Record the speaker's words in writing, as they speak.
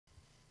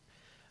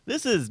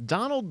This is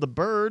Donald the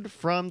Bird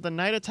from the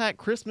Night Attack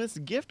Christmas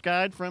gift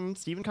guide from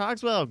Stephen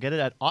Cogswell. Get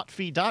it at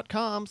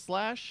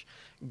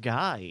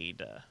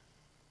otfi.com/guide.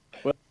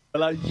 Well,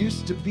 I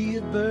used to be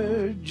a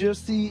bird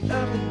just the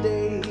other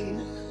day.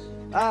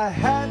 I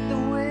had the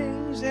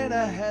wings and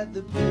I had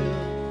the bill.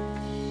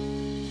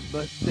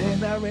 But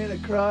then I ran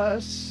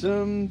across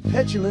some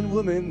petulant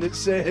woman that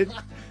said,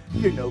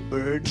 "You're no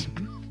bird.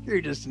 You're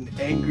just an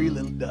angry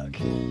little duck."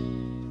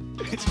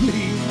 It's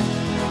me,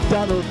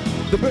 Donald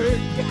the Bird.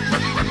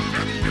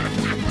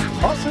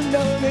 Also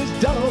known as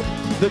Donald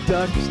the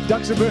Duck.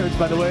 Ducks are birds,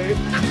 by the way.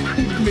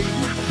 Me,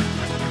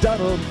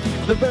 Donald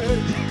the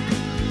Bird.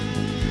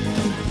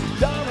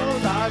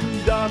 Donald,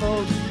 I'm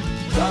Donald.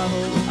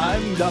 Donald,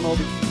 I'm Donald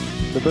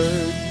the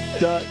Bird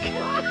Duck.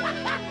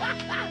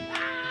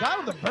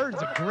 Donald the Bird's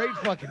a great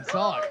fucking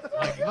song.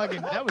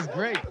 That was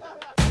great.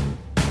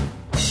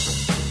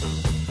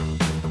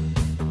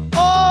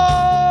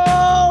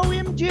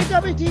 OMG,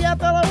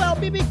 WTF, LOL,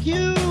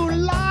 BBQ,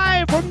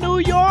 live from New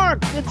York.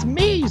 It's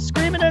me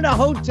screaming in a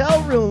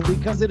hotel room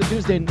because it's a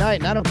Tuesday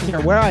night and I don't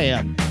care where I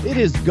am. It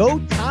is go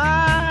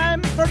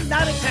time for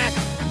Night Attack,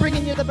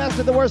 bringing you the best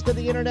of the worst of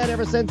the internet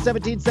ever since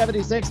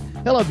 1776.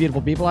 Hello,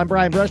 beautiful people. I'm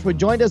Brian Brushwood,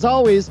 joined as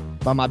always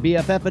by my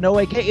BFF and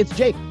OAK. It's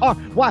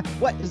J.R.Y.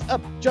 What is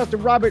up,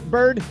 Justin Robert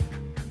Bird?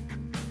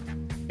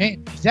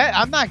 Man,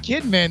 I'm not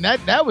kidding, man.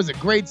 That was a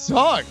great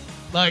song.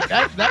 Like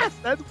that's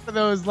one of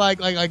those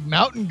like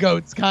mountain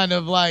goats kind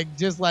of like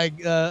just like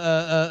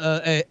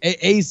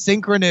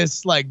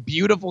asynchronous like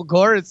beautiful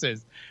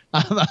choruses.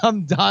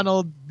 I'm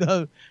Donald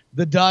the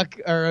Duck,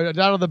 or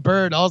Donald the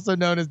Bird, also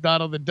known as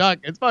Donald the Duck.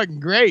 It's fucking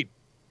great.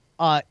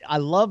 I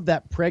love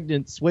that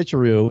pregnant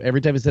switcheroo.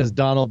 Every time it says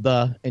Donald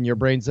the, and your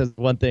brain says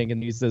one thing,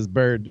 and he says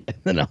bird, and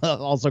then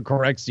also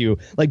corrects you.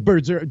 Like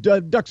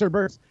ducks are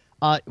birds.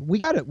 We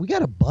got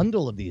a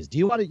bundle of these. Do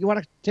you want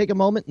to take a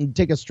moment and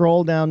take a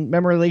stroll down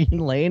memory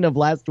lane of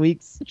last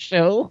week's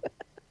show?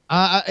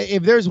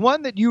 If there's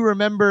one that you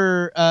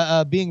remember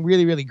being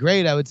really, really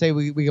great, I would say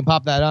we can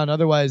pop that on.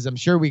 Otherwise, I'm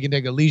sure we can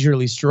take a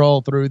leisurely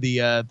stroll through in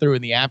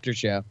the after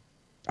show.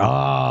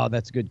 Oh,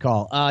 that's a good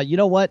call. You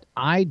know what?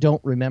 I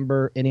don't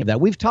remember any of that.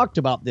 We've talked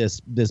about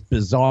this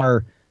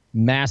bizarre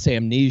mass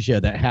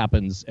amnesia that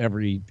happens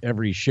every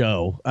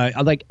show.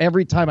 Like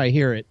every time I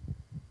hear it.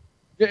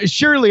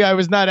 Surely I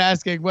was not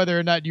asking whether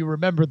or not you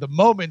remember the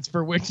moments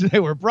for which they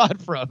were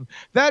brought from.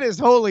 That is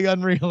wholly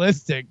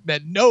unrealistic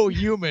that no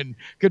human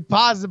could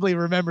possibly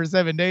remember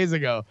 7 days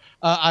ago.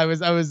 I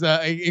was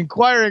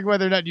inquiring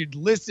whether or not you'd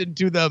listened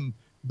to them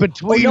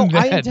between them.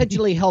 I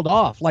intentionally held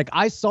off. Like,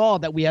 I saw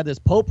that we had this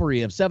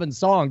potpourri of 7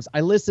 songs.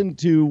 I listened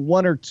to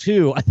 1 or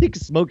 2. I think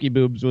Smoky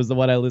Boobs was the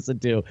one I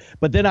listened to.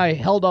 But then I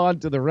held on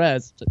to the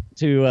rest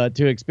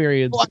to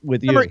experience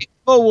with you.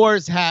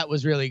 InfoWars Hat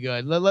was really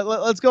good.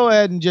 Let's go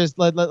ahead and just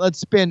let's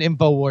spin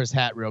InfoWars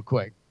Hat real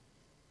quick.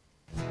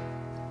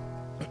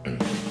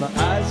 My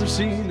eyes have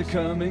seen the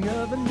coming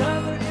of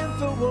another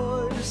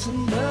InfoWars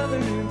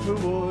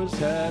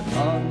hat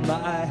on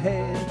my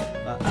head.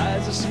 My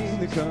eyes have seen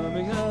the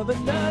coming of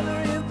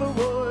another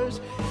InfoWars.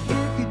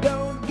 If you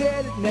don't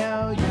get it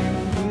now, you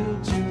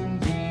will soon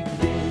be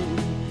dead.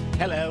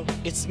 Hello,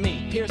 it's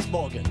me, Piers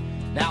Morgan.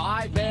 Now,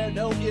 I bear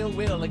no ill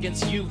will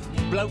against you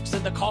blokes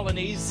in the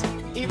colonies,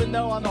 even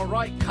though I'm the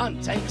right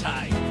cunt, ain't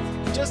I?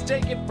 Just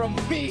take it from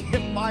me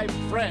and my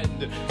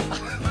friend,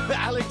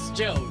 Alex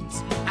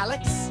Jones.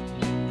 Alex?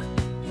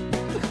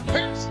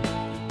 Pierce,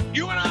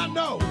 you and I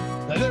know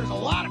that there's a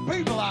lot of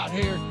people out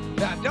here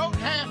that don't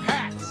have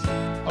hats,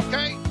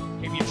 okay?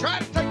 If you try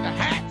to take the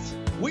hats,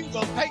 we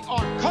will take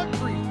our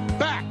country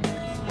back.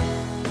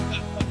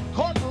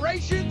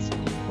 Corporations,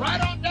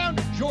 right on down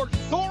to George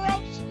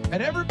Soros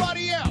and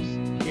everybody else.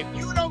 If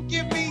you don't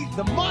give me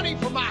the money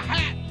for my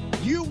hat,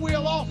 you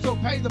will also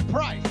pay the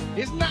price.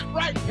 Isn't that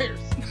right, Pierce?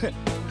 The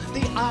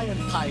iron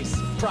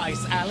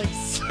price,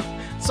 Alex.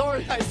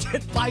 Sorry I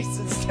said price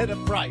instead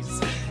of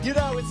price. You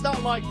know, it's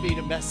not like me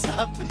to mess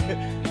up.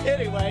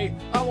 Anyway,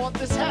 I want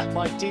this hat,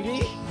 Mike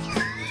TV.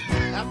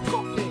 I'm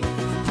cooking.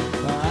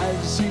 My eyes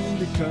have seen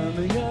the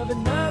coming of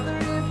another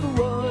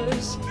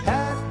InfoWars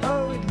hat.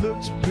 Oh, it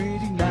looks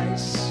pretty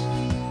nice.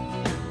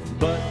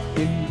 But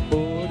in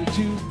order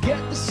to get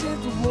the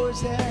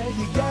InfoWars hat,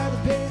 you gotta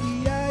pay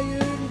the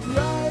iron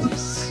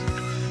price.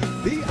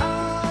 The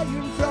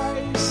iron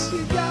price,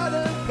 you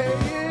gotta pay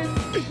it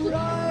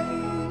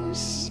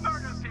price.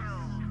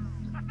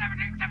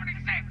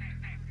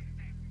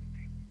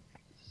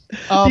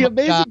 The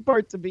amazing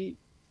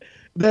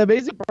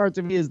part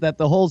to me is that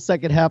the whole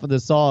second half of the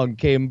song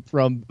came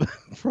from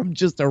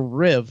just a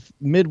riff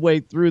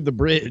midway through the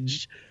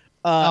bridge.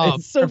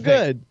 It's so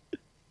perfect.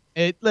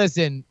 Good.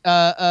 Listen,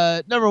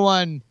 number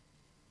one,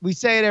 we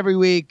say it every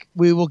week.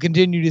 We will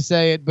continue to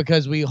say it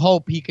because we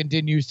hope he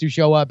continues to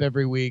show up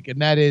every week, and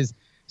that is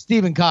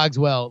Stephen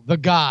Cogswell, the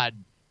God.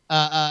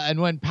 And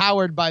when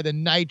powered by the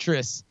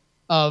nitrous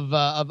of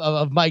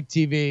Mike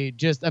TV,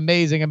 just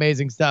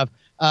amazing stuff.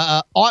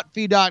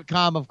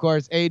 Otfi.com, of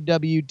course,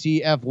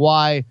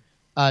 AWTFY.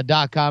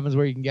 .com is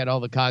where you can get all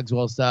the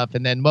Cogswell stuff.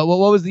 And then what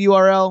was the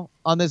URL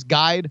on this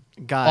guide?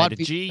 Guide,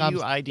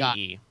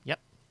 GUIDE. Yep.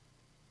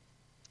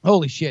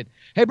 Holy shit.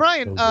 Hey,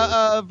 Brian,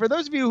 for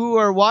those of you who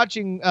are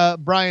watching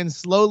Brian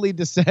slowly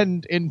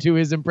descend into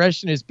his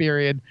impressionist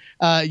period,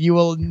 you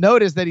will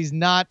notice that he's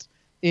not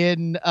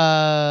in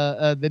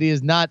he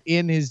is not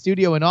in his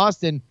studio in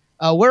Austin.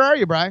 Where are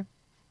you, Brian?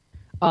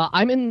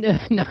 I'm in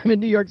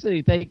New York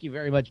City. Thank you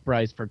very much,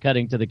 Bryce, for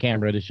cutting to the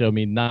camera to show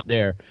me not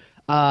there.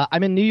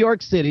 I'm in New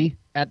York City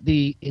at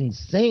the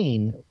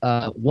insane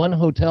One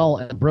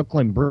Hotel at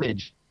Brooklyn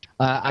Bridge.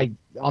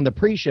 On the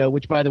pre-show,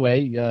 which, by the way,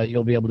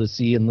 you'll be able to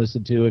see and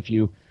listen to if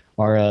you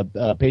are a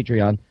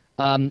Patreon.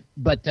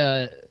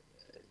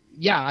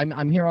 Yeah,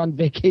 I'm here on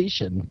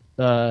vacation,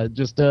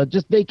 just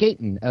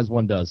vacating as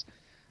one does.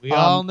 We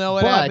all know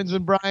what happens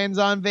when Brian's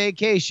on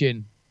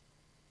vacation.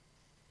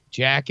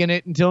 Jacking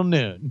it until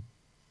noon.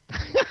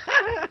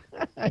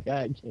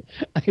 I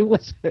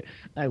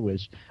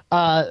wish.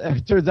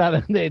 Turns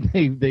out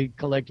they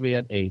collect me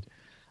at 8.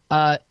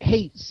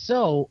 Hey,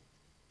 so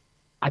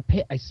I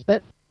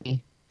spent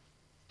money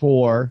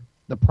for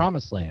the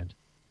Promised Land.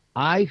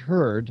 I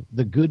heard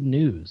the good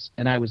news,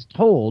 and I was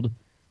told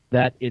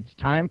that it's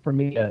time for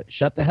me to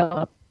shut the hell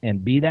up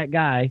and be that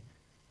guy.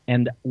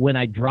 And when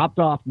I dropped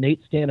off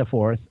Nate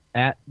Staniforth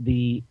at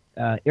the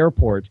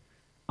airport,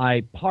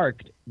 I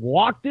parked,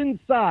 walked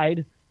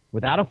inside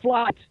without a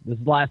flight this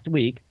last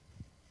week,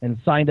 and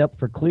signed up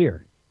for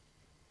Clear.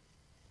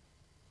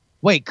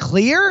 Wait,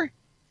 Clear?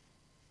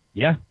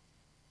 Yeah.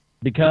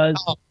 Because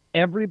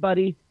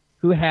everybody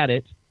who had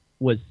it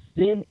was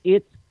singing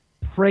its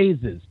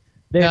praises.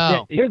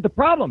 Here's the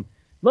problem.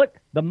 Look,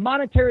 the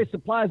monetary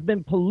supply has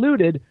been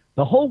polluted.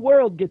 The whole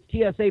world gets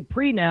TSA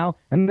pre now,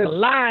 and the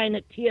line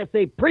at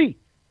TSA pre.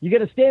 You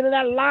got to stand in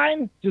that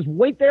line? Just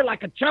wait there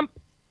like a chump?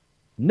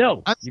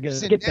 No, you got to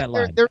skip that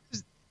line.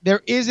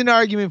 There is an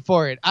argument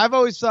for it. I've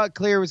always thought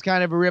Clear was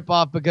kind of a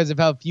ripoff because of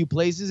how few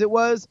places it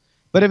was.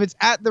 But if it's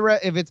at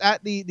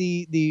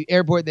the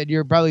airport that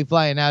you're probably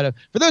flying out of,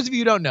 for those of you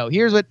who don't know,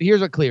 here's what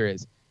Clear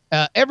is.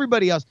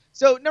 Everybody else.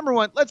 So number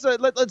one, let's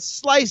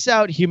slice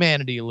out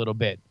humanity a little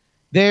bit.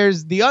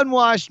 There's the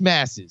unwashed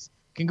masses.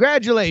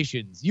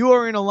 Congratulations, you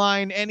are in a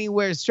line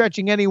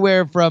stretching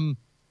anywhere from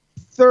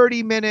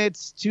 30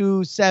 minutes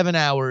to 7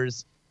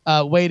 hours,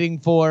 waiting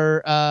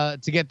to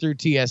get through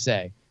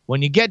TSA.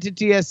 When you get to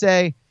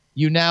TSA,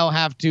 you now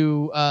have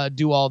to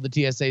do all the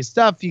TSA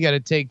stuff. You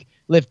got to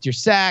lift your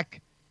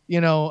sack,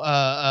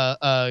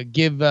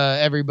 give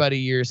everybody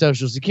your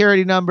social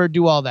security number,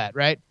 do all that,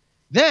 right?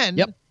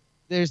 Then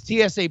there's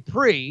TSA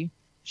pre,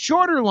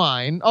 shorter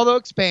line, although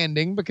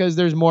expanding because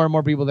there's more and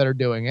more people that are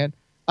doing it.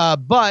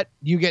 But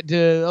you get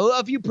to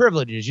a few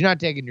privileges. You're not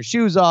taking your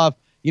shoes off.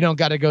 You don't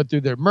got to go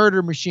through their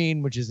murder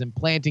machine, which is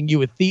implanting you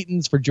with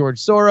thetans for George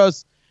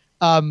Soros.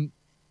 And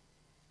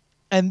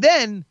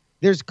then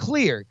there's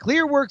Clear.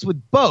 Clear works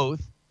with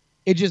both.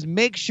 It just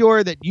makes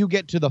sure that you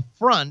get to the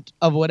front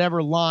of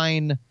whatever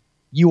line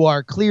you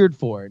are cleared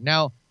for.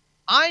 Now,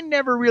 I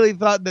never really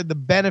thought that the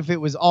benefit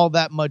was all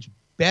that much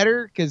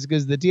better because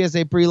the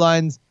TSA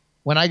pre-lines,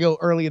 when I go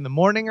early in the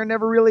morning, are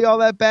never really all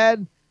that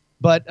bad.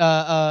 But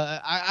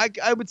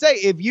I would say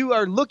if you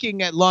are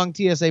looking at long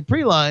TSA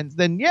pre-lines,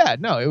 then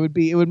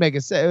it would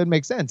make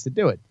sense to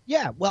do it.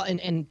 Yeah, well,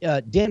 and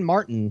Dan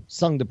Martin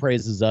sung the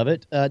praises of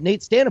it.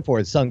 Nate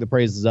Staniforth sung the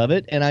praises of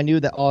it, and I knew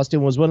that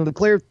Austin was one of the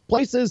clear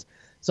places.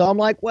 So I'm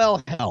like,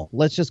 well, hell,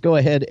 let's just go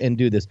ahead and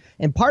do this.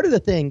 And part of the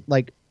thing,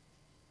 I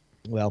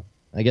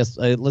guess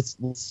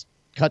let's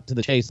cut to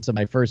the chase of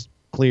my first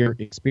Clear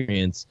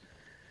experience.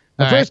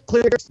 My first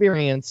Clear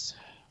experience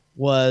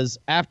was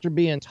after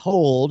being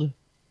told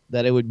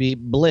that it would be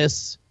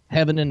bliss,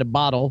 heaven in a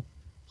bottle,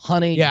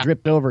 honey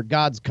dripped over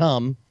God's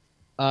cum.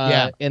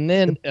 And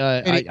then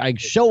I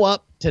show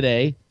up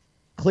today.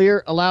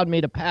 Clear allowed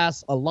me to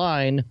pass a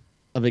line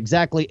of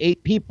exactly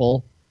 8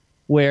 people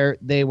where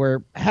they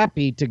were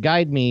happy to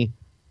guide me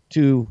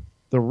to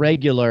the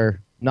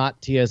regular,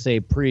 not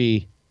TSA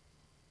pre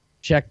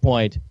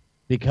checkpoint,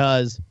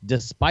 because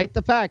despite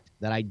the fact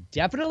that I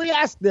definitely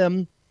asked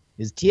them,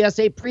 is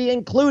TSA pre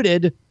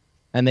included?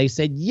 And they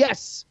said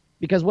yes.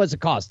 Because what's it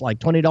cost? Like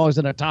 $20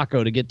 in a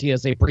taco to get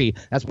TSA pre.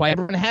 That's why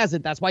everyone has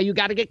it. That's why you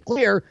got to get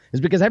Clear,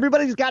 is because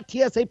everybody's got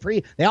TSA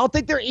pre. They all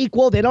think they're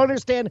equal. They don't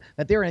understand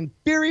that they're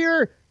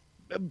inferior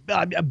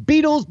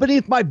Beatles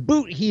beneath my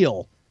boot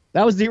heel.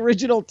 That was the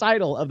original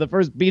title of the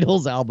first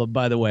Beatles album,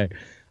 by the way.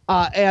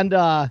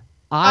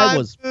 I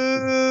was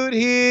boot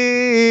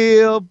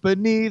heel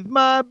beneath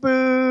my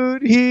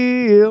boot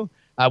heel.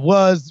 I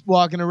was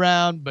walking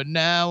around, but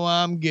now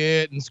I'm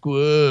getting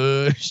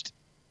squished.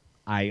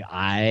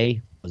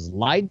 I was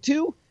lied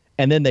to,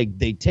 and then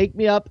they take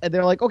me up and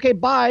they're like, okay,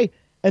 bye.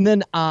 And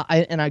then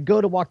I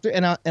go to walk through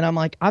and I'm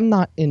like, I'm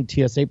not in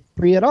TSA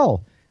pre at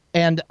all.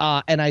 And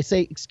I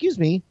say, excuse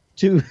me,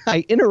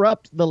 I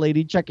interrupt the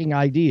lady checking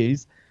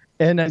IDs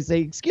and I say,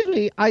 excuse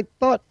me, I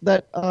thought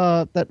that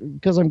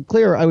because I'm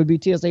Clear, I would be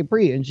TSA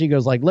pre. And she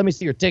goes like, let me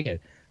see your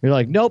ticket. You're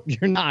like, nope,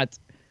 you're not.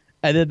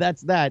 And then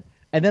that's that.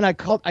 And then I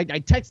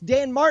text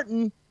Dan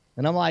Martin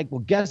And I'm like, well,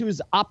 guess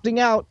who's opting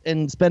out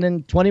and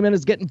spending 20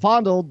 minutes getting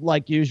fondled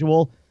like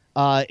usual?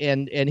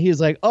 And he's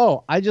like,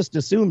 oh, I just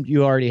assumed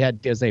you already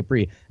had TSA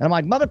pre. And I'm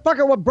like,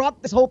 motherfucker, what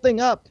brought this whole thing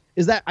up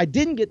is that I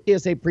didn't get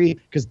TSA pre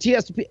because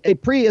TSA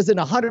pre isn't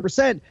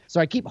 100%. So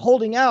I keep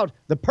holding out.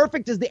 The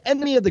perfect is the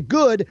enemy of the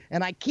good.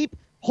 And I keep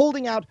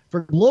holding out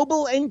for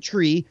global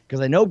entry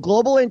because I know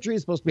global entry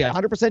is supposed to be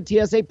 100%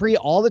 TSA pre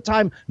all the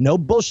time. No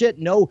bullshit.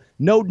 No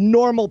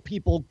normal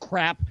people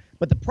crap.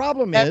 But the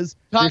problem is,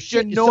 talk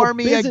to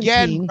normie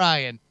again,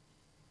 Brian.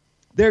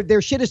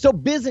 Their shit is so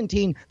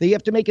Byzantine that you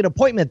have to make an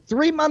appointment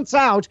 3 months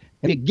out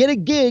and you get a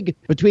gig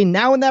between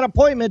now and that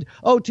appointment.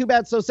 Oh, too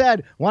bad, so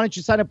sad. Why don't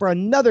you sign up for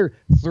another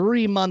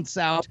 3 months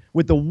out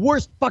with the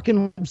worst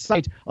fucking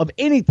website of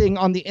anything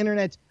on the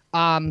internet?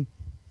 Not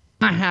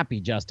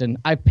happy, Justin.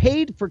 I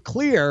paid for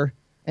Clear,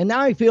 and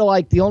now I feel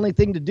like the only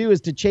thing to do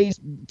is to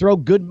throw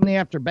good money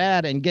after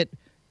bad and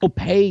go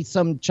pay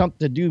some chump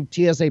to do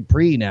TSA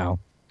pre now.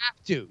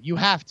 You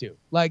have to.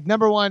 Like,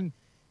 number one,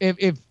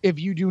 if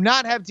you do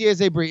not have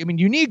TSA pre, I mean,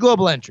 you need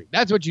global entry.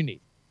 That's what you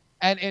need.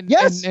 And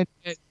yes. And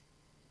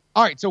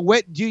all right. So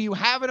what do you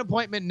have an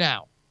appointment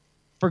now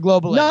for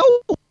global entry?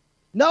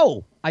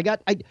 No. Do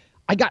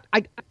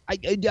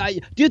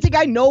you think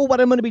I know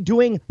what I'm going to be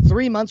doing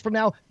 3 months from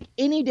now?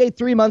 Any day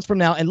 3 months from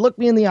now, and look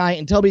me in the eye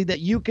and tell me that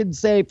you can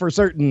say for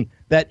certain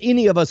that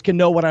any of us can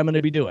know what I'm going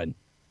to be doing.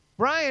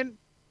 Brian,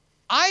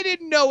 I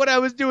didn't know what I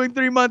was doing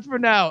 3 months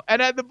from now.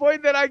 And at the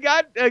point that I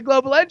got a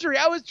global entry,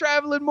 I was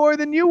traveling more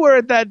than you were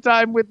at that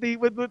time with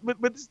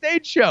the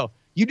stage show.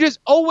 You just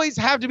always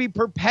have to be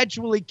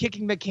perpetually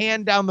kicking the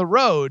can down the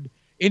road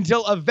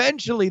until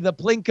eventually the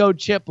Plinko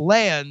chip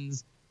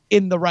lands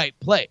in the right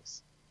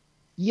place.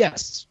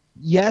 Yes,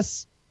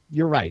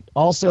 you're right.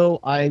 Also,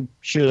 I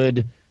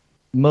should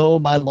mow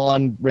my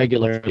lawn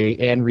regularly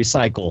and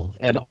recycle.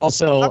 And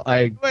also,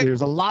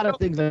 there's a lot of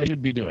things I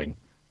should be doing.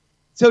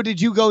 So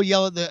did you go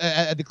yell at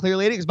the Clear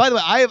lady? Because by the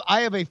way,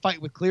 I have a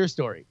fight with Clear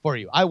story for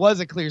you. I was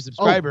a Clear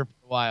subscriber for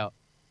a while.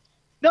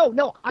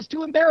 No, I was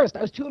too embarrassed.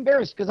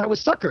 Because I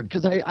was suckered.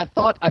 Because I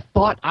thought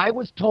I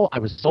was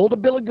sold a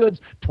bill of goods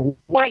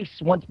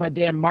twice. Once by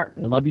Dan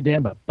Martin. I love you,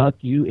 Dan, but fuck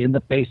you in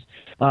the face.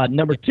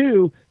 Number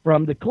two,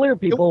 from the Clear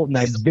people, and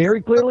I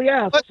very clearly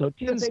asked.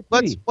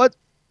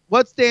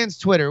 What's Dan's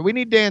Twitter? We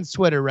need Dan's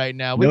Twitter right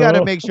now. We got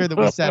to make sure that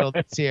we settle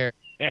this here.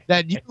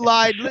 That you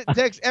lied.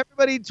 Text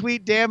everybody,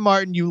 tweet Dan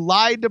Martin. You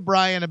lied to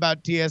Brian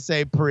about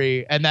TSA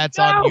pre, and that's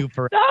on you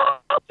for. No,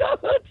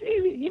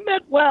 he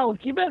meant well.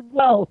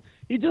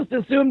 He just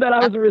assumed that I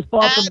was a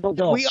responsible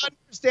adult. We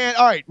understand.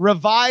 All right,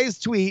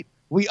 revised tweet.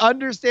 We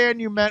understand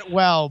you meant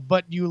well,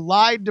 but you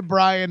lied to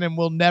Brian, and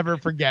we'll never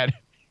forget.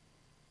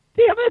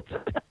 Damn it.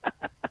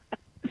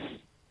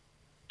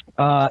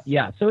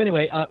 Yeah. So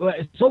anyway,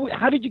 so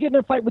how did you get in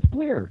a fight with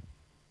Clear?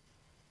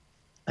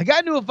 I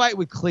got into a fight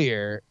with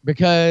Clear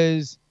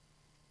because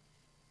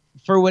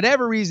for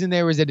whatever reason,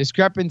 there was a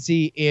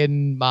discrepancy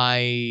in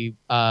my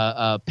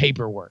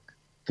paperwork.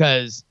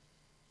 Because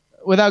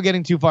without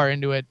getting too far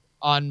into it,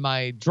 on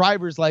my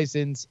driver's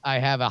license, I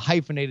have a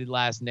hyphenated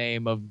last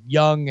name of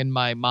Young and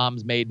my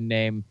mom's maiden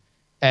name.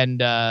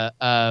 And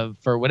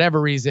for whatever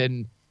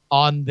reason,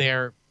 on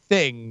their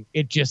thing,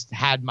 it just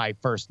had my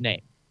first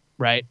name,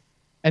 right?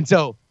 And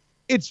so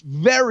it's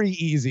very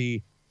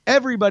easy.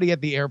 Everybody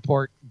at the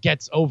airport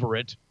gets over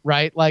it,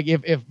 right? Like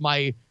if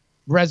my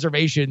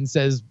reservation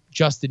says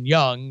Justin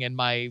Young and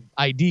my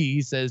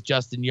ID says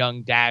Justin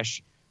Young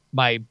dash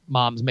my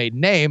mom's maiden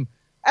name,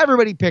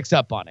 everybody picks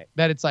up on it.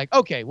 That it's like,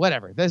 okay,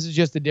 whatever. This is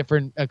just a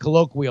different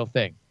colloquial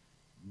thing.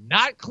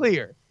 Not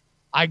Clear.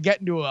 I get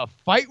into a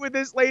fight with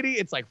this lady.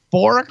 It's like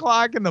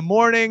 4:00 in the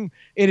morning.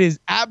 It is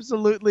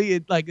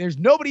absolutely like there's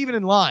nobody even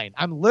in line.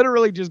 I'm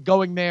literally just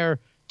going there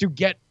to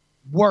get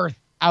worth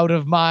out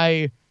of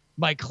my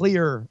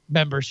Clear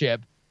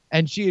membership,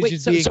 and she is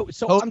just being.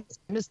 So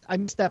I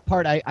missed that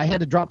part. I had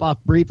to drop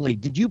off briefly.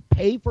 Did you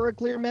pay for a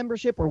Clear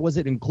membership, or was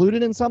it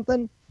included in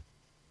something?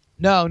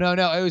 No.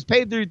 It was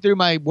paid through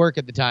my work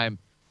at the time.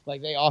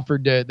 Like they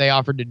offered to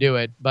do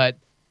it, but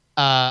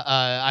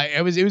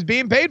it was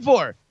being paid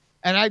for,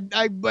 and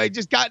I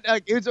just got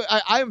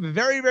I'm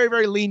very very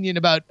very lenient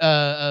about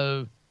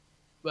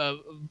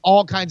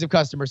all kinds of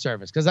customer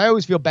service because I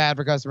always feel bad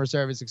for customer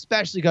service,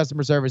 especially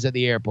customer service at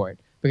the airport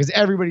because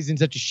everybody's in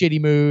such a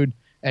shitty mood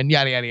and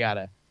yada yada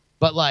yada.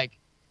 But like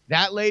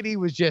that lady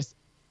was just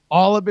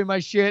all up in my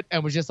shit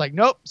and was just like,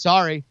 nope,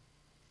 sorry,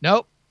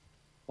 nope.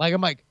 Like I'm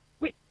like,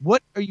 wait,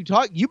 what are you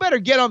talking? You better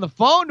get on the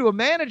phone to a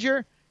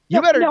manager.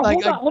 You better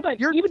hold on.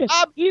 Your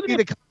job is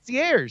the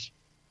concierge.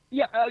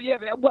 Yeah.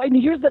 Well, and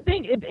here's the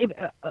thing: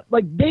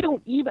 like they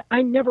don't even.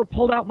 I never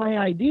pulled out my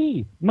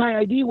ID. My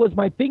ID was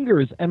my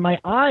fingers and my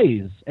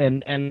eyes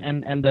and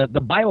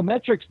the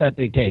biometrics that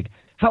they take.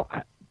 How,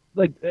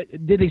 like,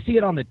 did they see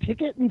it on the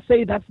ticket and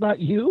say that's not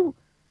you?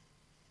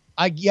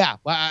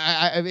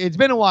 It's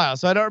been a while,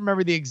 so I don't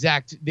remember the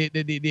exact the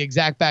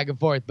exact back and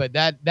forth, but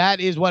that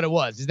is what it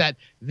was. Is that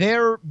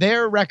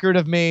their record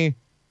of me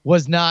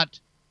was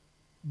not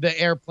the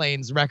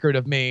airplane's record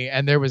of me,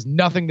 and there was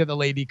nothing that the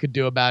lady could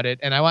do about it.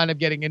 And I wound up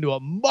getting into a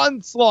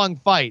months-long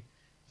fight.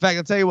 In fact,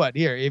 I'll tell you what.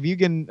 Here, if you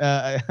can,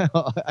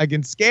 I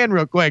can scan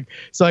real quick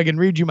so I can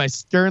read you my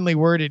sternly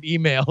worded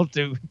email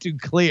to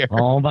Clear.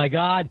 Oh my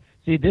God!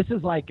 See, this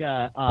is like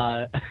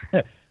I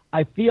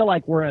feel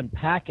like we're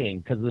unpacking,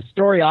 because the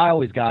story I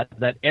always got is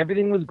that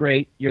everything was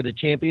great. You're the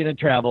champion of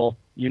travel.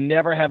 You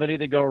never have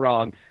anything go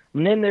wrong.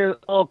 And then there's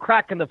a little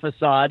crack in the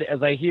facade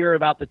as I hear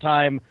about the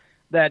time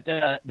that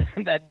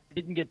that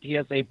didn't get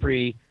TSA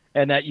pre,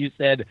 and that you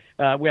said,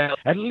 well,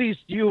 at least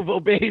you've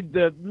obeyed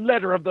the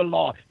letter of the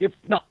law, if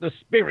not the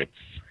spirits.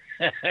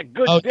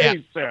 Good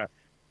day, sir.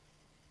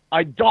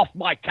 I doff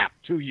my cap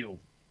to you.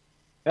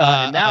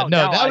 Now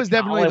that was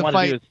definitely the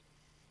fight. Is...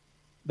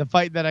 The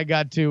fight that I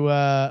got to,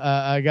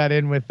 I got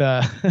in with,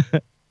 I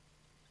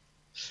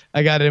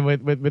got in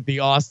with the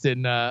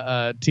Austin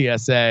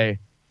TSA.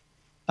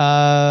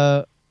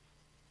 Oh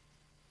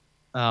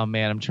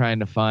man, I'm trying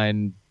to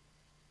find.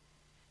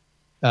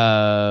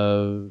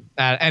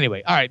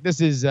 Anyway, all right.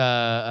 This is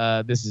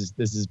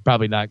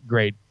probably not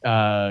great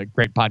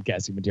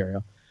podcasting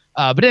material.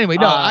 But anyway,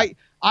 no, I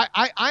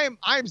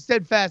am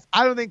steadfast.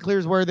 I don't think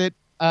Clear's worth it.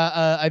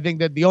 I think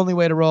that the only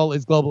way to roll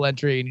is global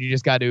entry, and you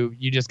just got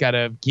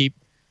to keep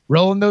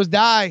rolling those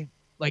die.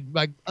 Like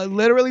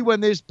literally,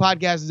 when this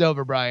podcast is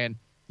over, Brian,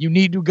 you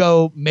need to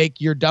go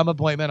make your dumb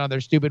appointment on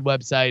their stupid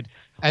website,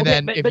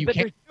 and if you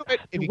can't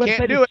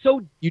do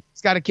it, you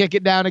just got to kick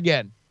it down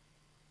again.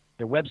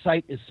 Their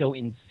website is so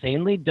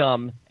insanely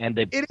dumb, and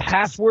the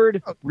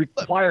password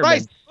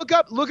requirements.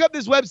 Bryce, look up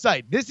this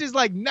website. This is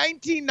like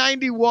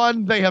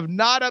 1991. They have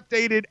not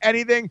updated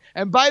anything.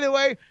 And by the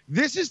way,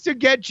 this is to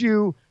get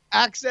you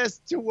access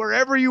to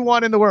wherever you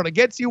want in the world. It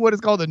gets you what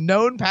is called a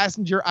known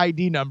passenger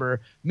ID number,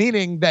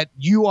 meaning that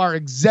you are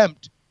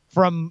exempt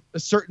from a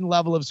certain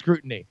level of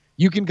scrutiny.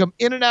 You can come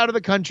in and out of the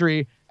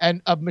country,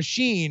 and a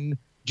machine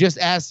just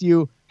asks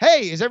you,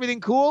 hey, is everything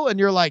cool? And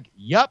you're like,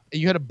 yup.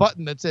 And you hit a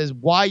button that says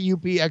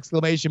YUP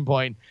exclamation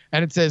point,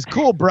 and it says,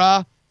 cool,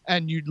 bruh.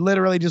 And you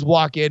literally just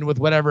walk in with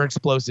whatever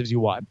explosives you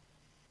want.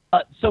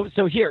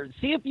 So here,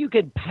 see if you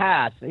can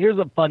pass. Here's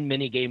a fun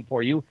mini game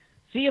for you.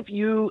 See if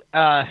you,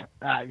 well,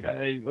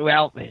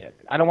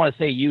 I don't want to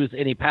say use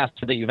any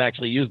password that you've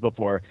actually used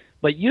before,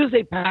 but use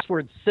a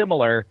password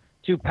similar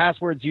to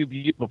passwords you've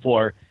used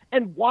before,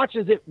 and watch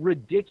as it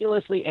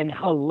ridiculously and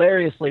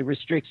hilariously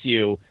restricts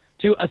you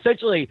to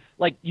essentially,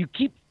 like, you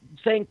keep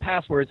saying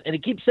passwords and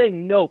it keeps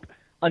saying nope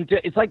until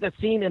it's like that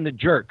scene in The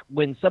Jerk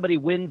when somebody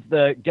wins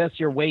the Guess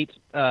Your Weight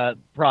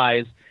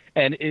prize,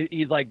 and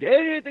he's like,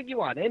 anything you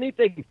want,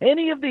 anything,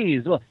 any of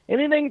these, well,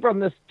 anything from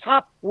this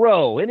top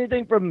row,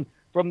 anything from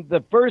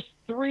the first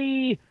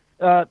three,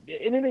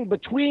 anything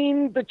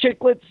between the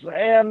chiclets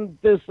and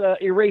this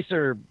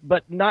eraser,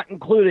 but not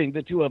including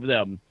the two of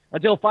them,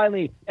 until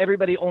finally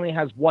everybody only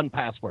has one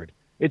password.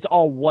 It's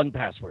all one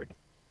password.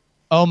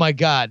 Oh my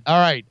God. All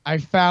right. I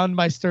found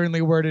my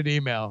sternly worded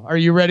email. Are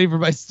you ready for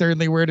my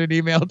sternly worded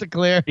email to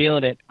Clear?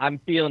 Feeling it. I'm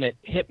feeling it.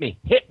 Hit me.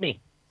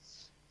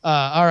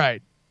 All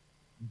right.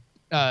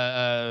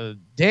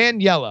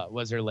 Daniela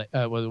was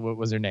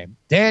her name.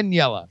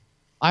 Daniela.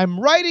 I'm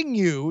writing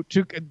you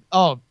to,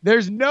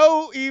 there's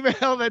no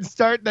email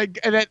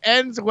that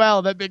ends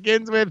well, that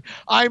begins with,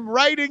 I'm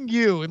writing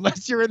you,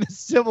 unless you're in the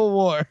Civil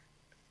War.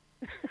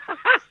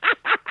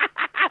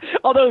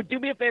 Although, do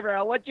me a favor,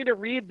 I want you to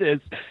read this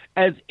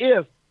as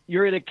if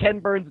you're in a Ken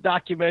Burns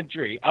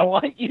documentary. I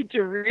want you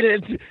to read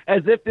it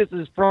as if this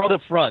is from the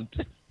front.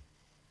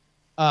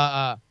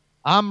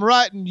 I'm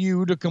writing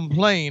you to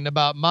complain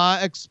about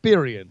my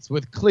experience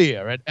with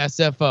Clear at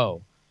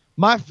SFO.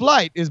 My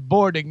flight is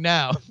boarding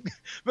now.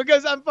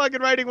 Because I'm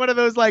fucking writing one of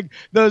those, like,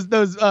 those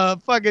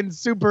fucking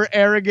super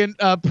arrogant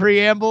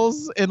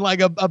preambles in,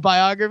 like, a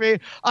biography.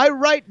 I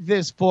write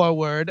this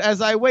foreword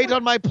as I wait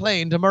on my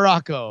plane to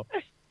Morocco.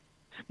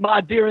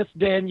 My dearest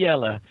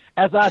Daniela,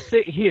 as I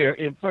sit here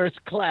in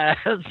first class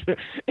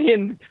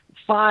in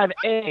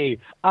 5A,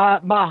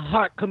 my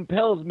heart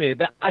compels me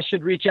that I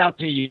should reach out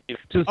to you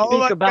to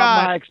speak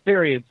about my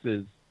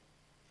experiences.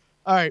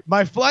 All right,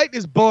 my flight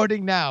is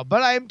boarding now,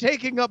 but I am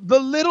taking up the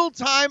little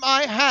time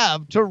I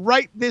have to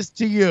write this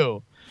to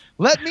you.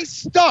 Let me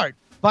start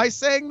by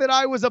saying that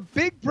I was a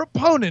big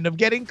proponent of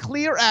getting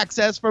Clear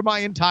access for my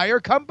entire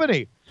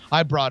company.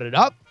 I brought it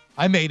up.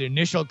 I made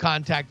initial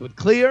contact with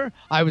Clear.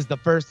 I was the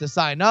first to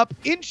sign up.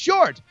 In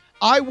short,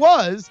 I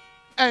was,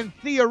 and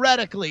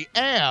theoretically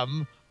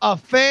am, a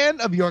fan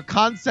of your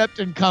concept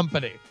and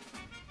company.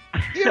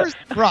 Here's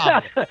the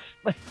problem.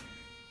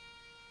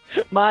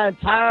 My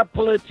entire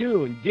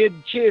platoon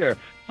did cheer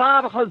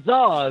 5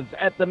 huzzahs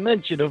at the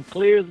mention of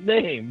Clear's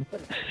name.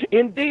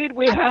 Indeed,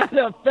 we had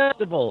a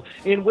festival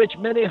in which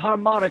many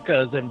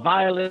harmonicas and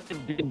violins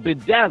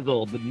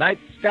bedazzled the night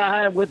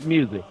sky with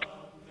music.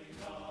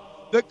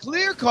 The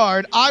Clear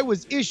card I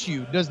was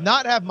issued does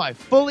not have my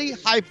fully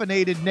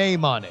hyphenated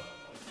name on it.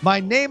 My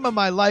name on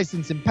my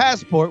license and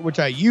passport, which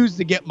I used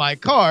to get my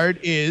card,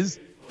 is,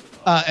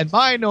 and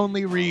mine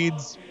only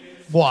reads,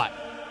 what?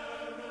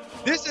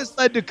 This has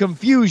led to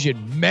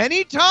confusion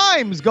many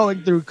times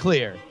going through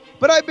Clear,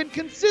 but I've been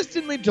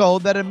consistently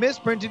told that a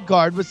misprinted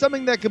card was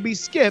something that could be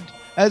skipped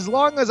as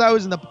long as I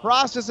was in the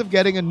process of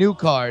getting a new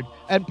card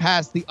and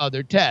passed the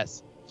other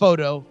tests,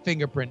 photo,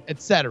 fingerprint,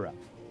 etc.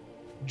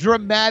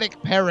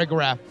 Dramatic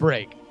paragraph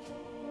break.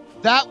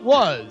 That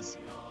was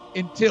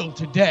until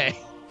today.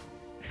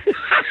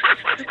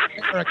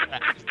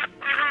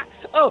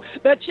 Oh,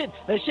 that shit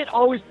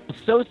always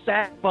so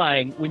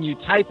satisfying when you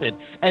type it,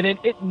 and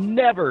it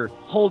never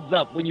holds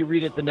up when you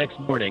read it the next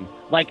morning.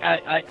 Like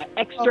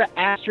extra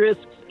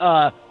asterisks,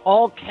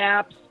 all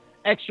caps,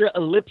 extra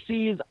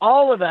ellipses,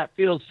 all of that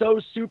feels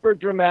so super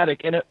dramatic,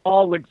 and it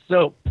all looks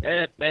so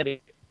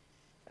petty.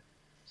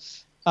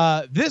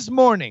 This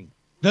morning,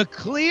 the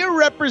Clear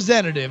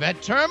representative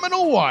at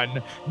Terminal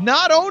 1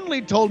 not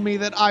only told me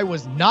that I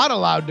was not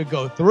allowed to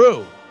go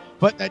through,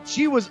 but that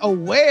she was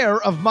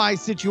aware of my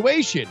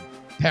situation.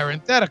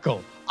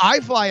 Parenthetical. I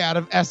fly out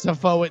of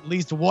SFO at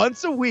least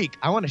once a week.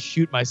 I want to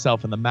shoot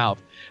myself in the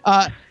mouth.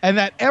 And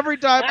that every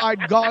time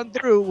I'd gone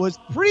through was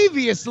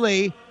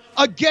previously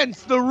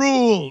against the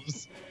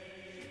rules.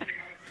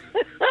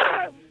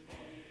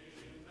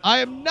 I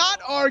am not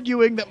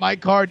arguing that my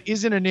card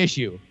isn't an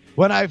issue.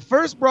 When I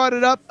first brought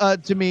it up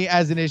to me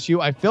as an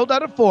issue, I filled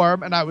out a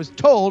form and I was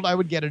told I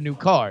would get a new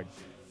card.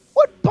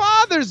 What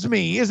bothers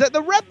me is that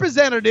the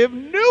representative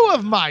knew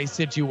of my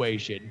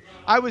situation.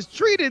 I was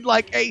treated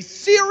like a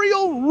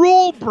serial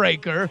rule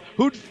breaker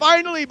who'd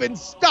finally been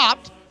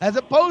stopped as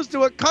opposed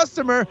to a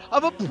customer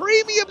of a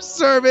premium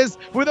service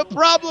with a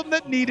problem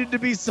that needed to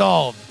be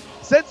solved.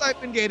 Since I've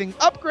been getting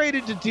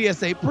upgraded to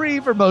TSA Pre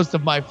for most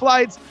of my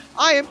flights,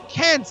 I am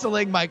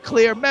canceling my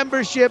Clear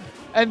membership,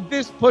 and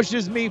this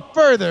pushes me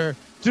further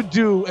to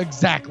do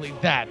exactly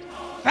that.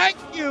 Thank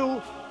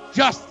you,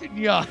 Justin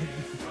Young.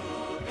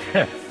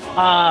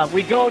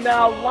 We go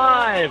now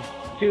live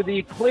to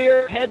the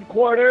Clear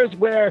headquarters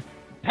where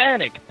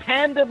panic,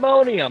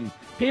 pandemonium,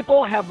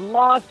 people have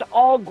lost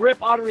all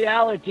grip on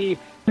reality.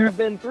 There have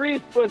been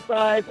 3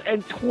 suicides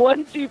and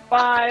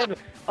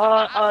 25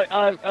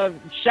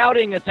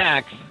 shouting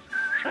attacks.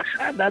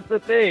 That's the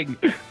thing.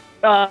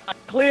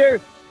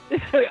 Clear,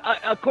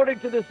 according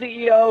to the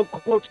CEO,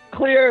 quote,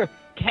 Clear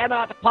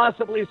cannot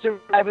possibly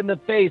survive in the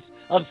face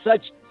of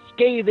such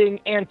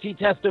scathing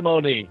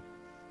anti-testimony.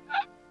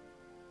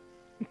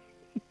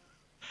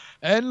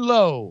 And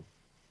lo,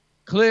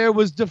 Clear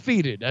was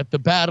defeated at the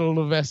Battle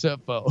of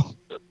SFO.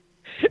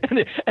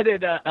 and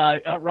then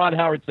Ron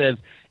Howard says,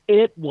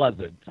 it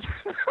wasn't.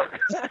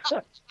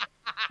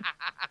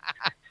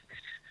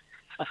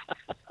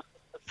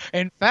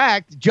 In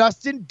fact,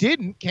 Justin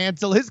didn't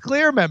cancel his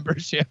Clear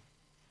membership.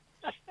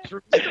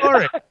 True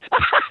story.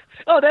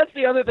 Oh, that's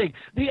the other thing.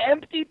 The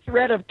empty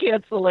threat of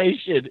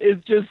cancellation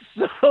is just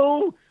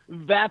so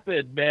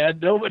vapid, man.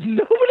 Nobody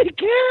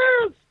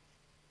cares.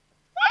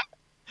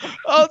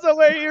 Also,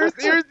 wait, here's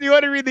do you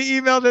want to read the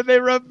email that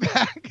they wrote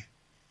back?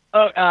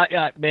 Oh,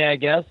 yeah, may I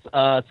guess?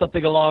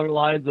 Something along the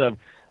lines of,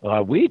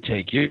 we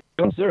take your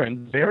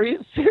concerns very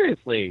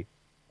seriously.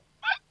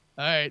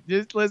 All right,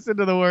 just listen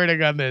to the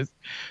wording on this.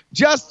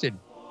 Justin,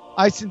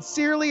 I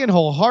sincerely and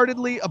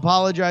wholeheartedly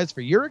apologize for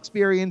your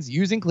experience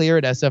using Clear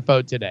at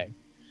SFO today.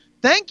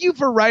 Thank you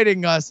for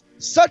writing us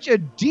such a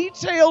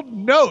detailed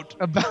note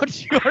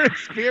about your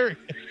experience.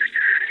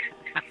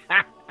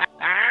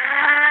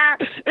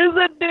 Is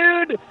a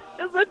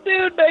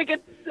dude making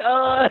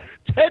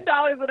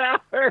 $10 an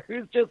hour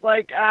who's just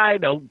like, I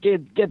don't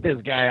get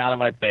this guy out of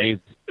my face.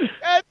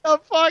 Get the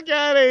fuck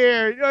out of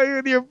here! You're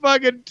with your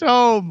fucking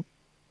tome.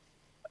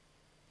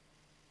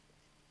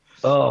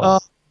 Oh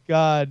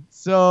God,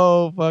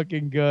 so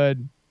fucking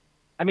good.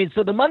 I mean,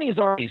 so the money's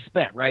already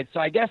spent, right? So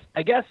I guess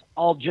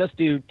I'll just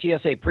do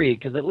TSA Pre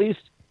because at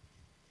least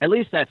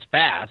that's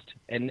fast,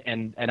 and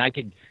I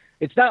could.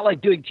 It's not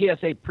like doing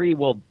TSA Pre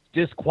will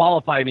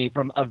disqualify me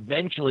from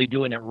eventually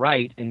doing it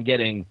right and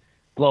getting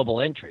global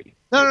entry.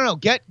 No.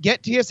 Get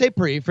TSA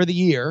Pre for the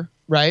year,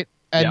 right?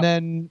 And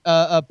then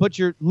put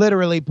your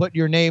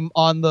name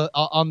on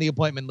the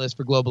appointment list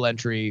for global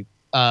entry.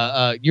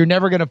 You're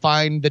never gonna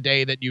find the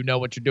day that you know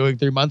what you're doing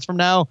 3 months from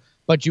now,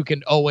 but you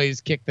can always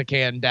kick the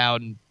can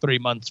down 3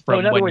 months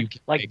from when you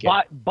can like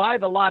buy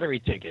the lottery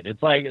ticket.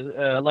 It's like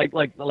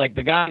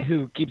the guy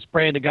who keeps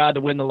praying to God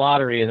to win the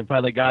lottery, and then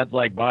finally God's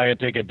like, buy a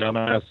ticket,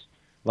 dumbass.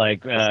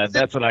 Like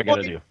that's what I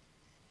gotta do.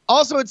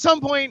 Also, at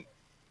some point,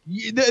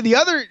 the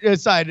other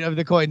side of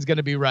the coin's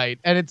gonna be right,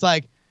 and it's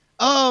like,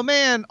 oh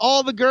man,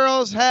 all the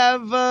girls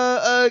have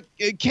a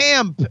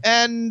camp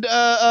and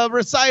a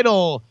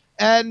recital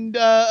and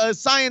a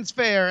science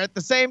fair at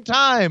the same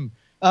time.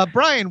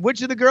 Brian,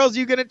 which of the girls are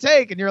you going to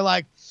take? And you're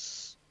like,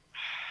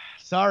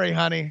 sorry,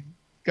 honey.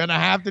 Going to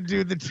have to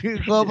do the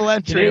global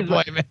entry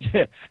appointment.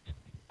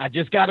 I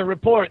just got to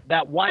report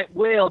that white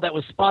whale that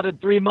was spotted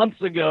 3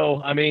 months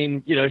ago. I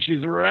mean,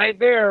 she's right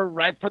there,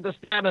 right for the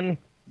stabbing.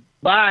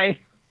 Bye.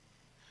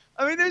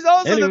 I mean, there's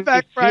also the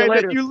fact, Brian,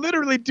 that you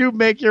literally do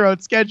make your own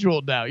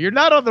schedule now. You're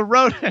not on the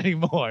road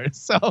anymore.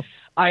 So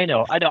I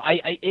know.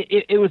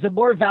 It was a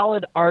more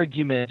valid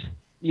argument,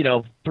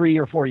 3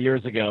 or 4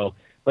 years ago.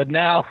 But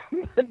now,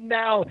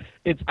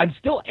 I'm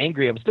still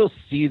angry. I'm still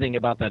seething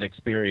about that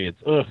experience.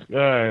 Ugh,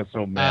 I'm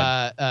so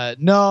mad.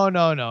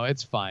 No,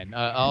 it's fine.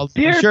 I'm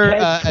Dear sure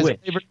Ted as Twitch.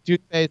 favorite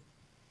toothpaste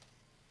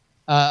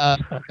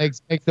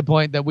makes the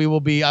point that I will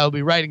be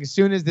writing as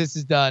soon as this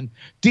is done.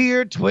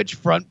 Dear Twitch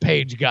front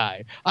page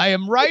guy, I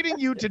am writing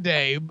you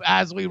today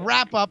as we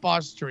wrap up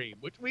our stream,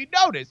 which we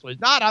noticed was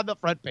not on the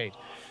front page.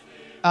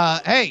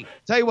 Hey,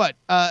 tell you what,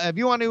 if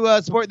you want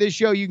to support this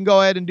show, you can go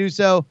ahead and do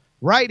so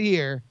right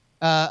here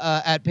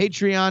at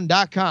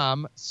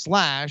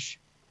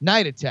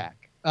patreon.com/Night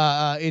Attack.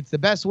 It's the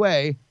best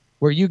way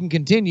where you can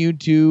continue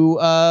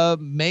to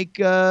make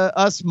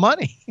us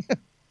money.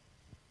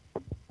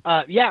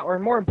 Or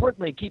more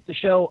importantly, keep the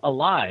show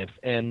alive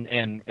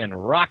and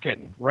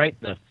rocking right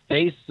in the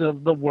face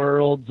of the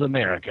world's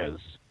Americas.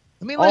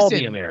 I mean, all listen,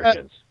 the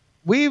Americas.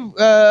 We've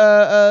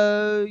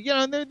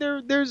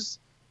there's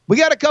we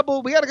got a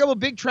couple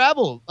big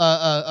travel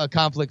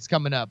conflicts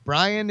coming up.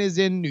 Brian is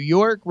in New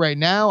York right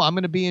now. I'm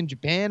going to be in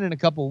Japan in a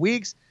couple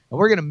weeks, and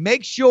we're going to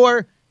make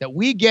sure that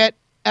we get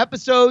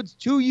episodes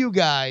to you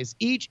guys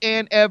each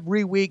and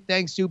every week,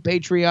 thanks to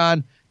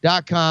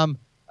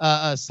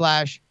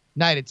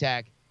patreon.com/Night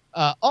Attack.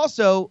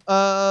 Also,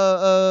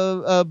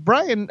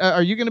 Brian,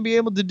 are you going to be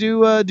able to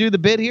do the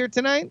bit here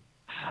tonight?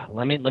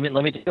 Let me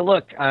take a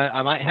look.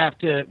 I might have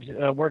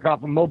to work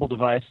off a mobile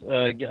device.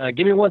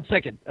 Give me 1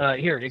 second.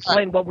 Here,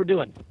 explain what we're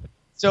doing.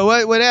 So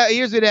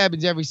here's what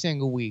happens every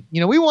single week.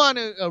 We want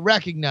to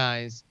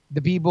recognize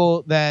the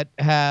people that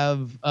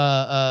have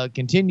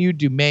continued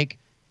to make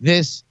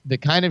this the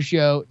kind of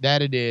show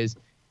that it is.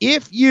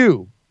 If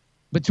you,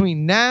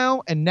 between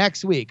now and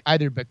next week,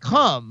 either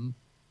become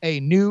a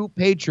new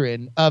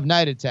patron of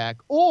Night Attack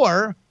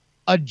or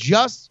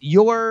adjust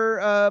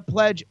your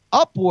pledge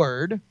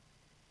upward,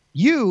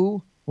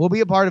 you will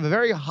be a part of a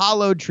very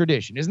hallowed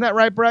tradition. Isn't that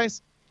right,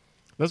 Bryce?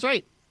 That's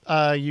right.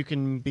 You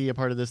can be a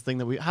part of this thing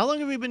how long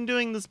have we been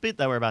doing this bit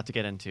that we're about to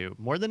get into?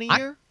 More than a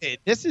year?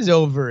 This is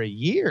over a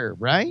year,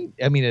 right?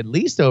 I mean, at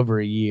least over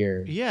a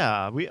year.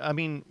 Yeah.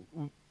 Because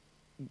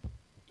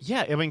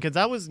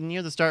that was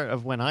near the start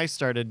of when I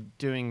started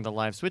doing the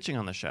live switching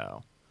on the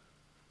show.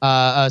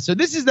 So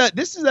this is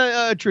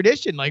a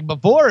tradition. Like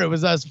before, it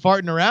was us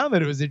farting around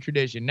that it was a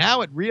tradition.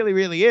 Now it really,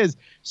 really is.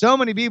 So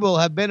many people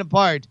have been a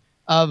part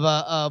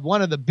of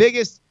one of the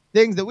biggest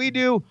things that we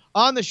do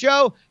on the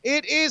show.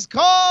 It is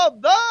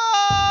called the...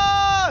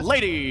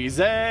 Ladies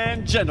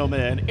and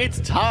gentlemen, it's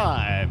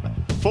time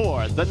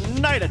for the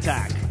Night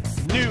Attack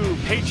new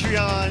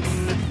Patreon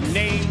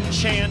name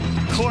chant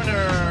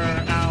corner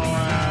hour.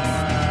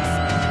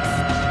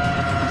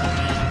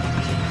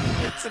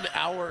 It's an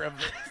hour of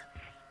it.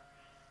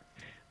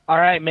 All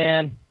right,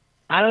 man.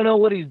 I don't know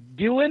what he's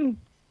doing,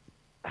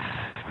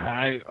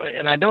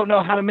 and I don't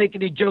know how to make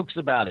any jokes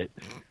about it.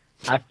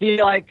 I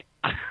feel like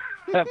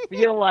this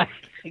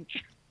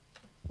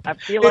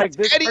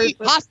Eddie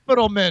person,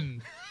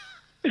 Hospitalman.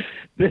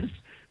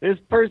 this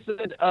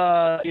person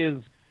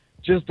is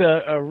just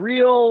a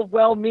real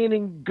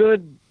well-meaning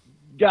good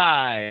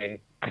guy.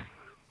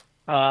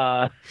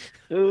 This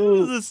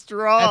is a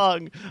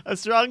strong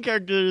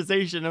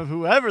characterization of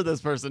whoever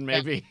this person may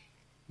be.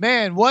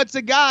 Man, what's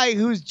a guy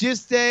who's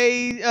just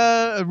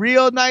a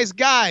real nice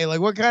guy?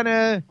 Like, what kind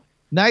of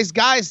nice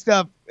guy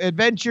stuff,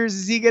 adventures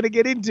is he going to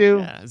get into?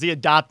 Yeah. Is he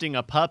adopting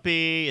a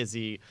puppy? Is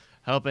he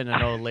helping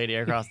an old lady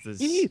across the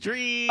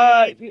street?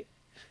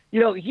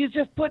 He's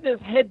just putting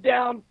his head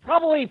down,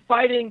 probably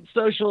fighting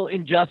social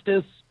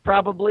injustice,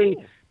 probably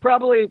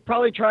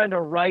trying to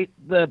right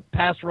the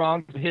past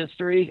wrongs of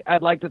history,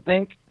 I'd like to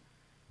think.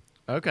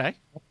 Okay.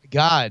 Oh my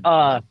God.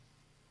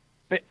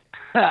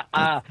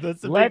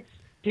 Let's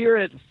hear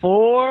it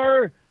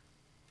for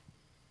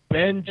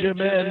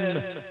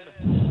Benjamin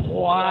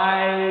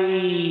White.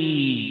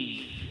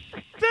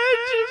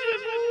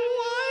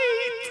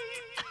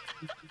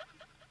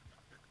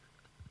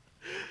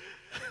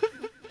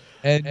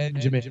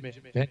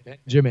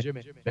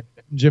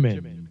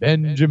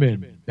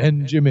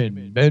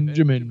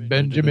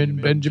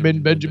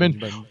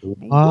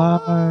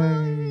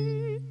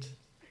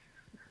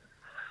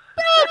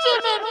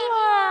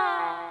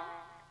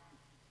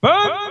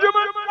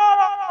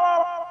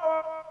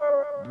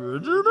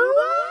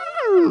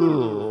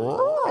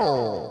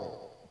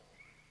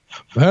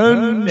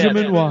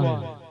 Benjamin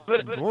White.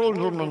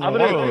 I'm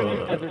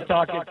gonna as we're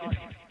talking.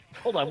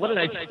 Hold on, what did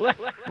I do?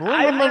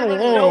 I have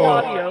no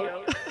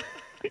audio.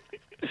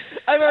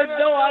 I have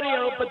no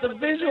audio, but the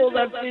visuals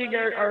I'm seeing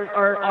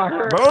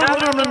are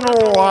Benjamin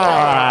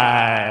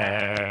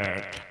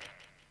White.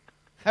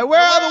 Hey,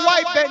 where are the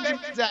white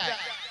Benjamins at?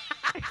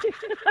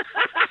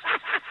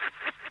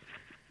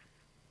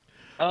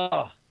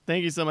 Oh.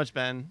 Thank you so much,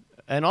 Ben.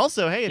 And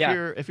also, hey, if Yeah.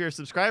 you're a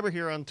subscriber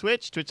here on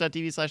Twitch,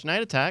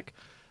 twitch.tv/Night Attack,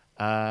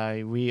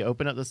 we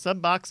open up the sub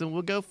box and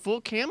we'll go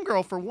full cam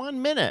girl for 1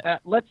 minute.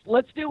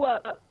 Let's do a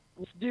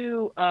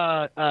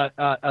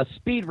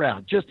speed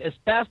round, just as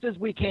fast as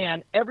we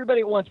can.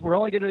 Everybody at once. We're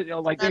only gonna there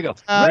you go.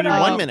 We do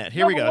 1 minute.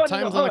 Here we go.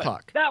 Time's on the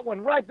clock. That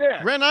one right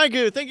there. Ren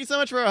Igu, thank you so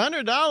much for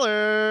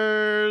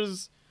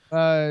 $100.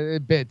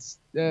 Bits.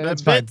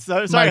 It's bits. fine.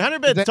 Oh, sorry, Mike,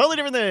 100 bits. Totally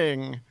different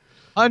thing.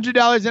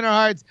 $100 in our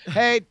hearts.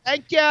 Hey,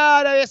 thank you.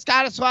 You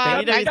Scottish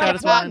one. Thank you,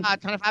 Scottish one.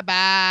 25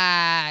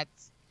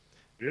 bats.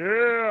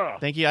 Yeah.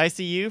 Thank you,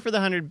 ICU, for the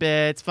 100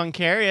 bits.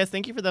 Funkarius,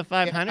 thank you for the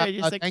 500.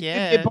 You're so Thank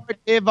you, cute.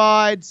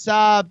 Divide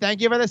sub.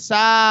 Thank you for the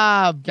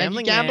sub. Thank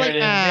you, Gambling Gambling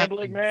Man.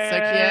 Gambling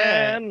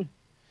Man.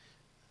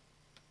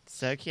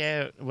 So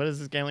cute. What does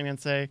this gambling man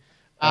say?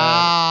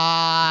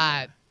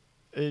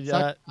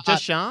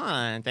 Just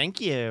Sean,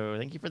 thank you.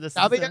 Thank you for the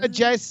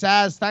WJ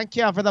says, thank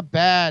you for the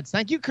beds.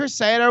 Thank you,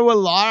 Crusader with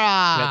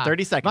Laura. We got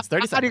 30 seconds.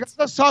 30 God, you seconds. guys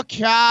are so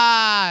cute.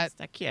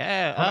 So cute.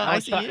 I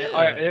see you.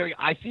 All right, there we go.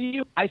 I see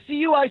you. I see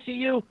you. I see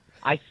you.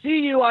 I see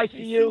you. I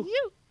see you.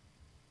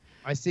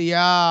 I see ya.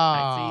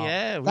 I see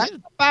you. Thank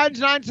you, Badge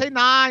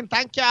 99.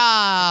 Thank you.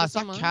 you So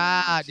so much.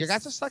 cute. You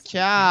guys are so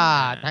cute.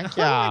 Thank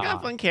you. Oh my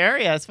God,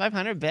 Funkarius,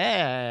 500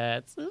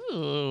 bits.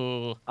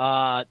 Ooh.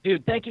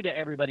 Dude, thank you to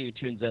everybody who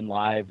tunes in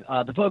live.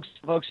 The folks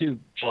who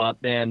show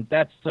up, man.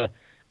 That's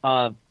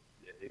there's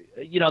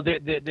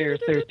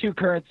two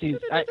currencies.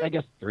 I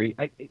guess three.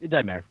 It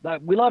doesn't matter.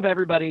 We love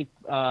everybody,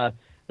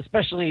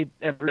 especially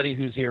everybody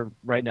who's here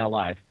right now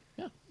live.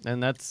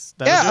 And that's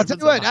I'll tell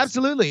you what,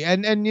 absolutely,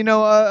 and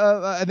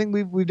I think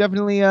we've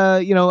definitely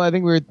I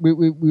think we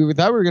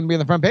thought we were going to be on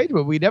the front page,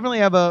 but we definitely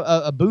have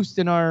a boost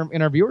in our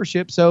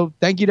viewership. So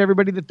thank you to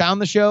everybody that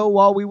found the show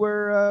while we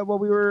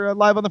were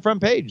live on the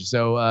front page.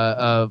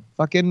 So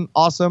fucking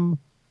awesome,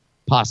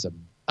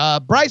 possum.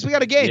 Bryce, we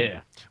got a game.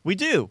 Yeah, we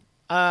do.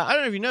 I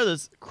don't know if you know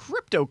this.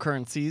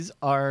 Cryptocurrencies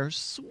are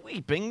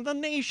sweeping the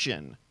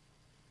nation.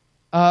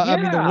 I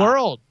mean the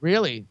world,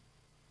 really.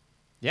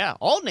 Yeah,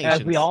 all nations.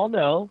 As we all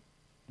know.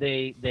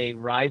 They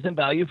rise in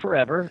value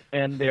forever,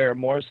 and they're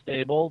more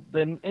stable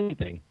than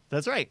anything.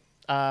 That's right.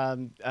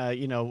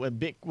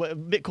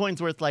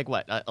 Bitcoin's worth like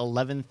what,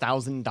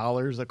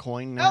 $11,000 a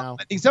coin now.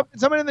 I think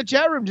someone in the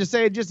chat room just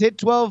hit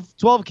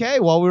 12K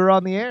while we were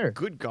on the air.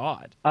 Good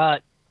God.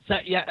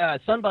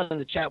 Sunbun in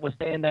the chat was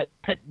saying that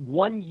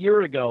 1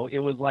 year ago it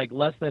was like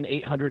less than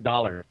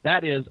 $800.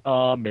 That is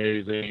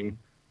amazing.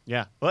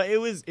 Yeah. Well, it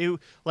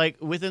like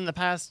within the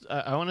past,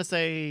 I want to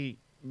say,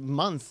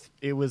 month,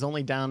 it was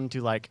only down to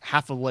like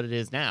half of what it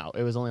is now.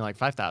 It was only like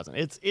 5,000.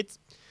 It's a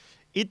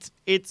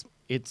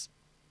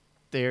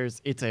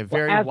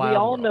very as wild we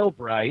all world. know,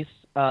 Bryce,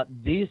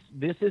 this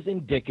is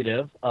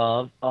indicative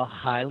of a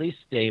highly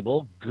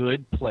stable,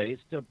 good place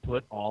to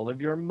put all of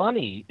your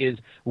money. Is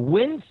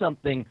when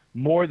something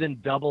more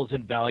than doubles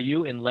in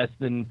value in less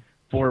than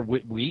 4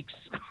 weeks,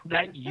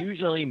 that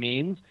usually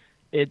means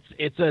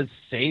it's a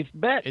safe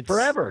bet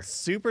forever.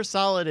 Super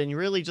solid, and you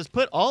really just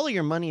put all of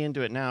your money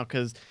into it now,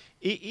 because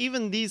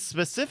even these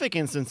specific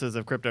instances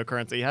of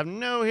cryptocurrency have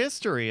no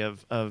history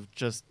of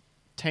just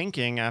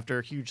tanking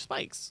after huge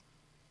spikes.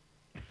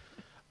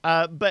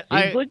 But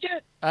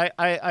legit.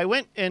 I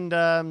went and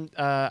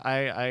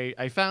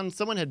I found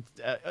someone had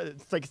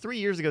it's like 3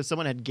 years ago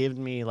someone had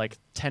given me like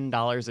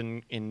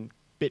 $10 in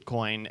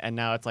Bitcoin, and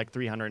now it's like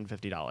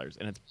 $350,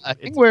 and I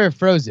think we're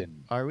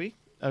frozen. Are we?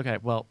 Okay,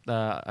 well,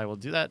 I will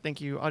do that.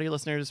 Thank you, audio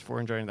listeners, for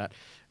enjoying that.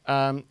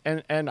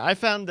 And I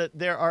found that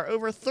there are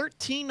over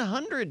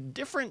 1,300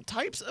 different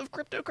types of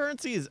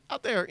cryptocurrencies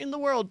out there in the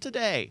world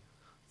today.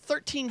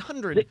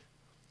 1,300.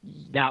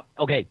 Now,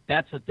 okay,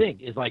 that's the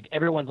thing. Is like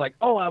everyone's like,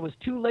 oh, I was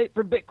too late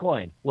for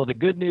Bitcoin. Well, the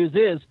good news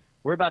is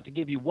we're about to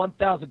give you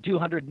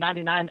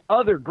 1,299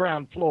 other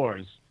ground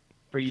floors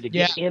for you to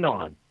get in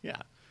on. Yeah.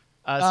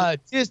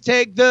 Just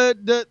take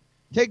the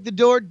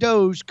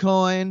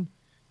Dogecoin.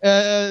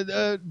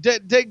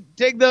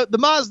 Take the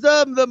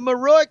Mazda, the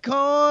Maroi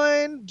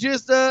coin.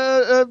 Just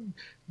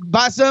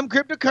buy some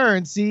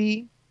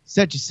cryptocurrency.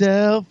 Set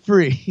yourself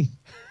free.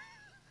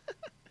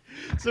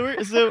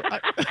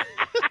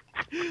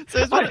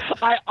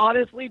 I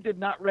honestly did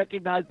not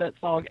recognize that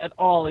song at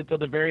all until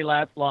the very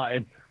last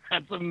line.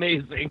 That's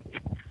amazing.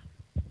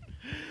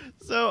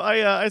 So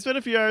I spent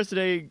a few hours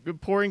today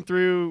pouring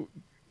through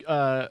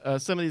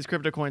some of these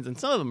crypto coins, and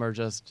some of them are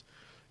just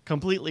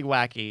completely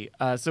wacky.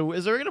 So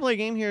we're going to play a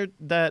game here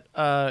that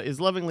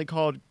is lovingly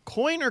called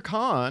Coin or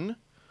Con.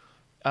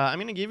 I'm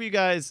going to give you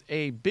guys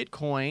a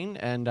Bitcoin,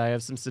 and I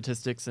have some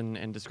statistics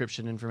and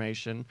description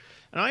information.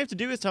 And all you have to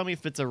do is tell me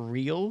if it's a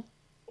real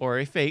or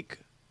a fake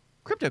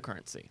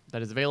cryptocurrency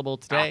that is available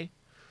today.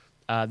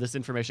 This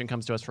information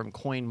comes to us from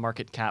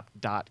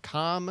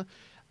coinmarketcap.com.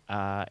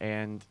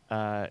 And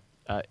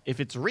if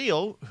it's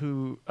real,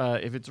 we're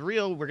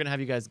going to have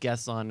you guys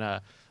guess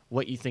on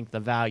what you think the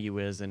value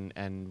is,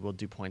 and we'll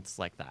do points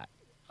like that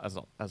as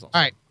well. All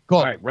right, cool.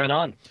 All right, right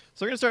on.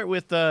 So we're going to start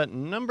with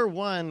number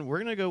one. We're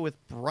going to go with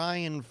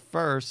Brian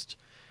first.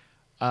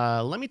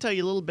 Let me tell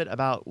you a little bit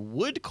about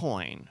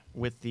Woodcoin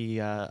with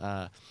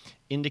the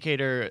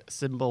indicator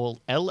symbol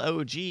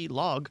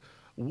log.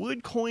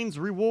 Woodcoin's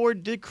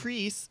reward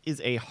decrease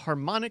is a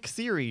harmonic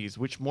series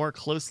which more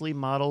closely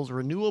models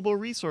renewable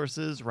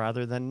resources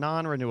rather than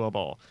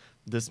non-renewable.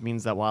 This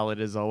means that while it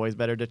is always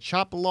better to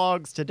chop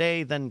logs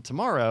today than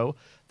tomorrow,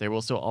 there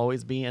will still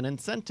always be an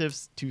incentive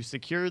to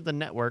secure the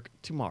network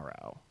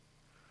tomorrow.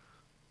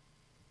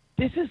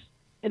 This is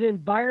an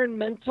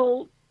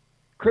environmental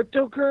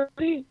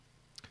cryptocurrency?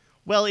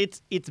 Well,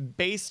 it's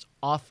based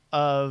off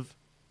of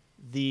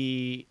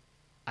the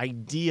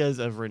ideas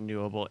of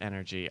renewable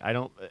energy. I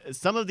don't.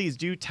 Some of these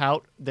do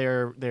tout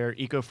their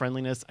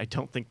eco-friendliness. I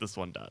don't think this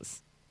one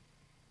does.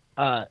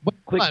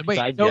 Quick Wait,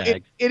 side so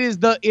jag. it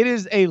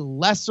is a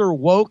lesser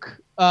woke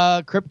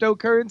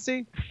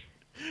cryptocurrency.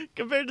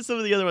 Compared to some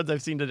of the other ones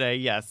I've seen today,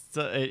 yes,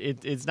 so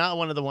it's not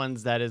one of the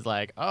ones that is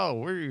like,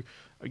 oh,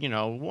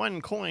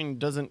 one coin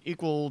doesn't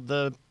equal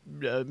the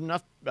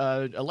enough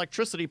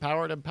electricity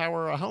power to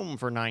power a home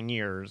for 9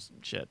 years.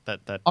 Shit, that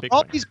Are Bitcoin.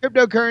 all these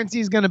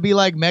cryptocurrencies going to be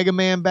like Mega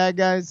Man bad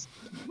guys?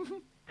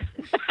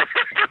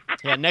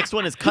 Yeah, next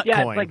one is Cut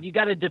Yeah, Coin. it's like you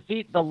got to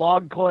defeat the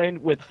log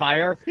coin with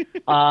fire.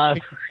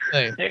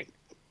 Hey.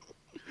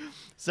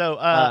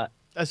 So,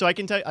 so I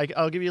can tell.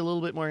 I'll give you a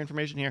little bit more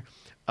information here.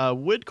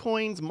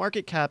 Woodcoin's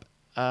market cap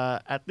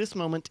at this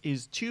moment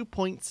is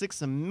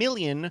 $2.6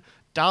 million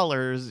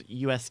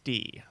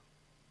USD.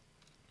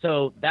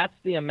 So that's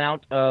the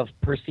amount of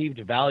perceived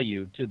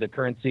value to the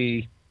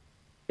currency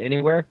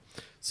anywhere.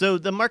 So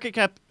the market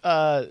cap,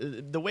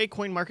 the way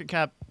coin market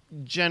cap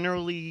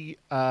generally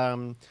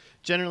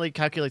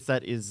calculates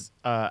that is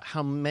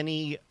how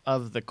many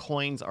of the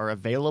coins are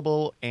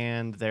available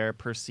and their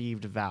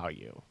perceived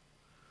value.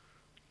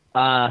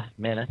 Man,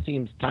 that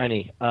seems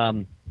tiny.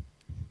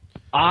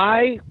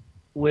 I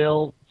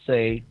will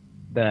say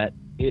that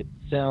it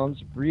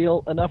sounds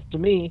real enough to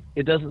me.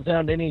 It doesn't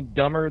sound any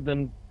dumber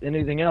than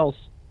anything else.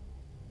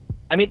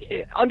 I mean,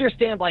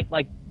 understand like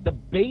the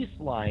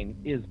baseline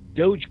is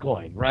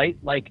Dogecoin, right?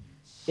 Like,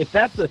 if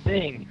that's the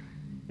thing,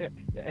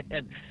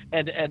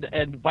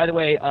 and by the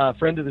way,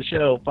 friend of the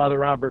show, Father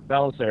Robert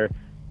Balliser,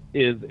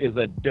 is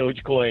a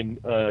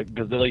Dogecoin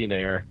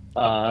gazillionaire.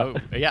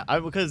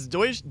 Because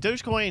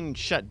Dogecoin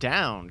shut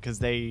down because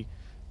they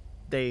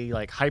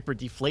like hyper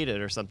deflated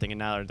or something, and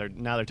now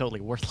they're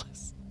totally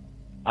worthless.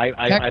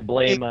 I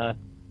blame.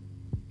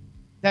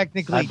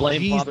 Technically, I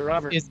blame Jesus Father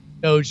Robert. is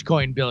a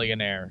Dogecoin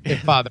billionaire. If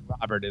Father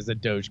Robert is a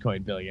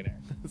Dogecoin billionaire.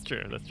 That's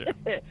true.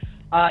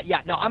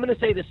 Yeah, no, I'm going to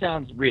say this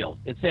sounds real.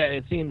 It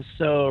seems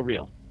so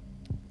real.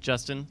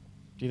 Justin,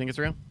 do you think it's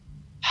real?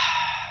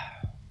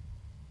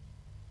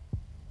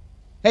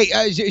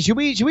 Hey, should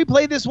we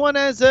play this one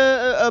as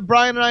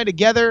Brian and I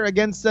together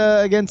against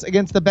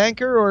the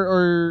banker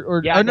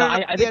or Yeah, no,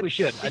 I think we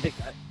should. I think.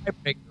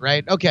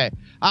 Right. Okay.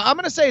 I'm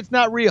gonna say it's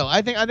not real.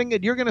 I think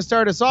that you're gonna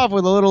start us off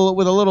with a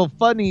little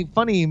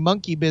funny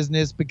monkey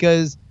business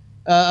because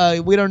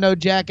we don't know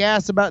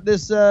jackass about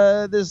this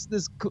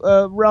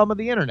realm of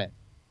the internet.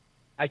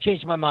 I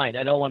changed my mind.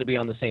 I don't want to be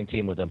on the same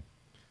team with them.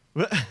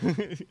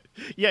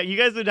 Yeah, you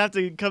guys would have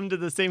to come to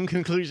the same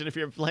conclusion if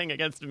you're playing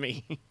against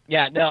me.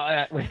 Yeah,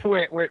 no,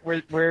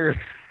 we're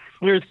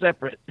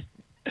separate.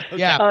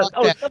 Yeah.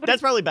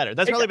 That's probably better.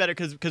 That's probably better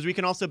because we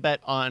can also bet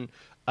on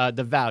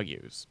the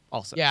values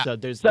also. Yeah. So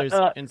there's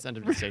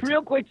incentive to stay tuned.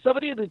 Real quick,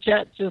 somebody in the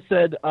chat just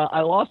said, I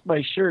lost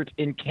my shirt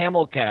in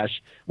Camel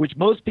Cash, which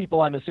most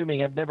people, I'm assuming,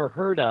 have never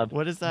heard of.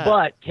 What is that?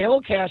 But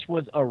Camel Cash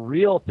was a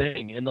real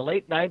thing. In the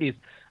late 90s,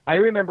 I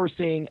remember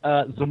seeing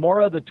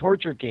Zamora the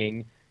Torture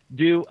King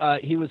do,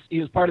 he was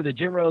part of the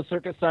Jim Rose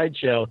Circus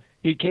Sideshow.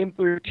 He came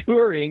through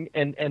touring,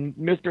 and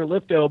Mr.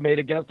 Lifto made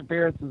a guest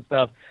appearance and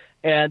stuff.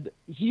 And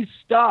he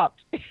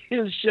stopped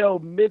his show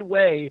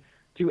midway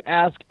to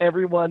ask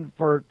everyone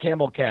for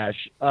Camel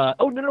Cash. No,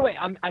 wait,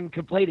 I'm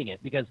conflating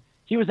it because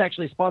he was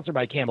actually sponsored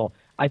by Camel.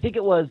 I think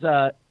it was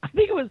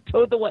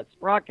Toad the Wet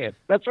Sprocket.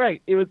 That's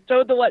right, it was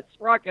Toad the Wet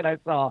Sprocket. I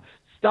saw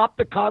stop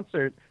the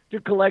concert to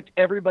collect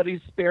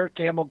everybody's spare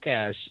Camel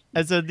Cash.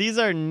 And so these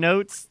are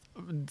notes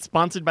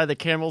sponsored by the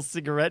Camel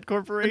Cigarette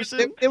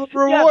Corporation. It was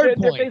reward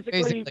they're point.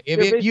 basically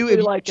If you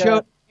like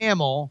chose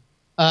Camel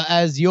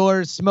as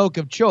your smoke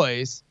of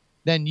choice,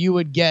 then you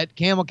would get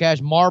Camel Cash.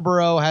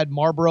 Marlboro had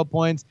Marlboro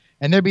points,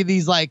 and there'd be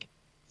these like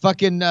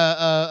fucking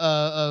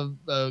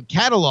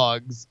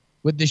catalogs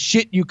with the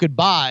shit you could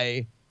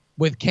buy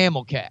with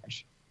Camel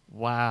Cash.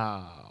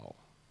 Wow.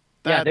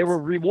 Yeah, they were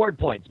reward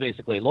points,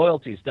 basically,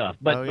 loyalty stuff.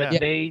 But yeah.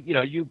 they,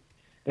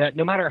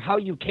 no matter how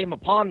you came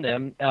upon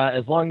them,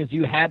 as long as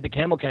you had the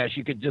Camel Cash,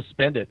 you could just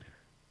spend it.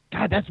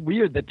 God, that's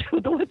weird that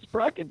the Wet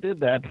Sprocket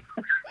did that.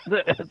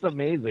 That's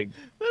amazing.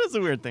 That is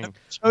a weird thing.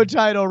 Show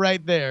title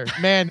right there.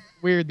 Man,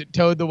 weird that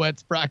Toad the Wet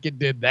Sprocket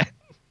did that.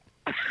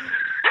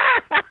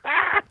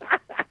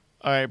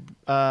 All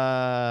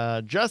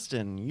right,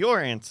 Justin, your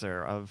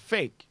answer of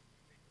fake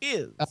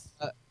is...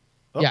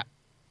 Yeah.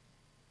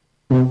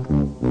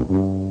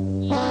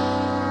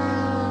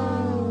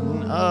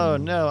 Oh,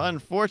 no.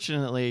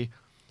 Unfortunately,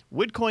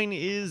 Woodcoin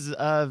is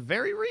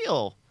very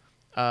real.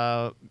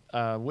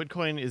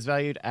 Woodcoin is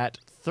valued at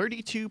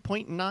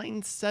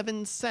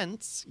 32.97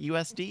 cents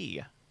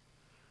USD.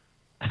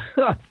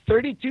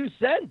 32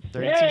 cents.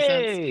 32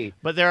 Yay! cents.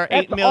 But there are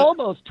That's 8 million.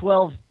 almost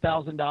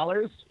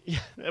 $12,000. Yeah,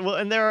 well,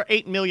 and there are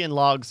 8 million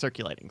logs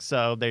circulating.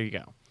 So there you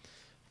go.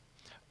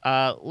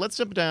 Let's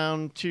jump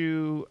down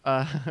to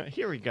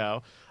here we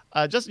go.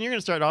 Justin, you're going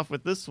to start off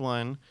with this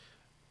one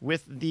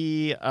with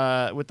the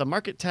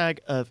market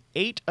tag of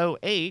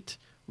 808,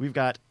 we've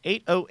got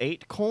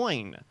 808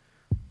 coin.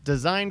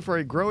 Designed for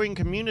a growing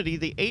community,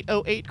 the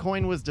 808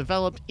 coin was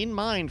developed in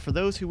mind for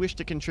those who wish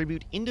to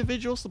contribute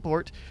individual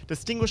support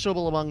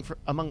distinguishable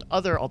among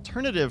other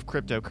alternative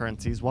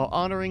cryptocurrencies while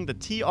honoring the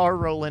TR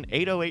Roland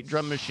 808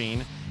 drum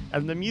machine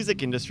and the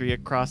music industry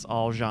across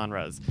all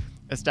genres,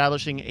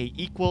 establishing a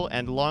equal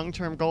and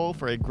long-term goal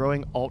for a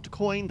growing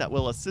altcoin that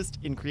will assist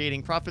in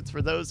creating profits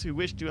for those who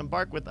wish to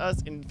embark with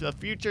us in the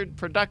future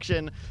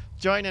production.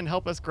 Join and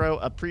help us grow.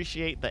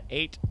 Appreciate the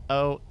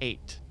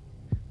 808.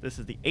 This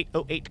is the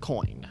 808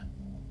 coin.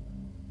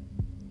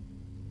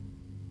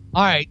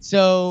 All right,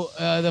 so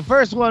the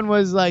first one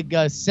was like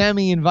a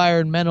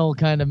semi-environmental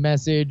kind of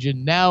message,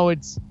 and now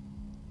it's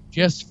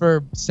just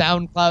for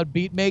SoundCloud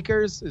beat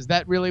makers. Is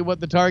that really what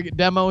the target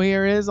demo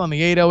here is on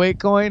the 808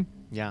 coin?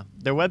 Yeah.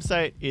 Their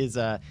website is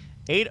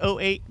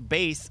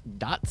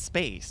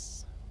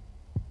 808base.space.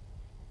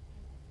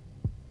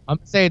 I'm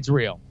going to say it's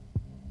real.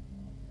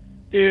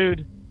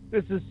 Dude,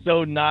 this is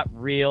so not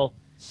real.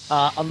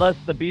 Unless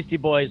the Beastie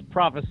Boys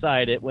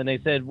prophesied it when they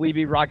said, we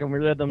be rocking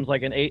rhythms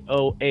like an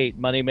 808,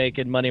 money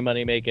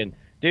making.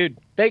 Dude,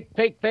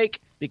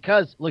 fake.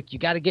 Because, look, you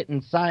got to get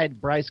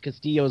inside Bryce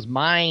Castillo's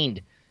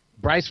mind.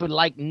 Bryce would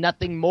like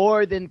nothing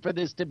more than for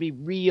this to be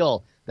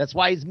real. That's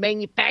why he's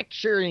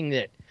manufacturing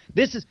it.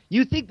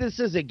 You think this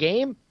is a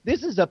game?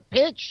 This is a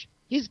pitch.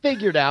 He's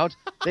figured out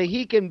that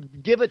he can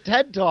give a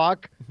TED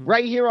Talk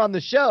right here on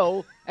the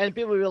show, and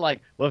people will be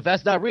like, well, if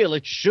that's not real,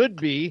 it should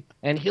be,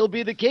 and he'll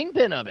be the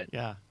kingpin of it.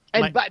 Yeah.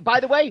 And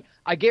by the way,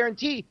 I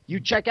guarantee you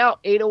check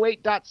out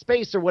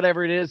 808.space or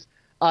whatever it is,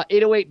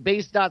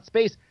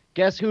 808base.space.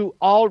 Guess who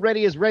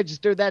already has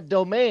registered that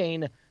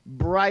domain?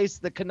 Bryce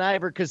the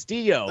Conniver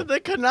Castillo. The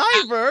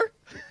Conniver?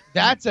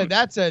 That's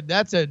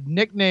a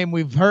nickname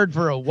we've heard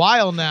for a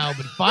while now,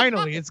 but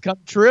finally it's come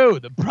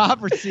true. The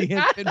prophecy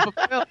has been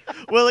fulfilled.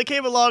 Well, it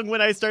came along when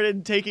I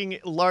started taking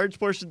large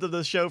portions of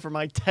the show for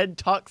my TED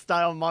Talk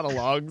style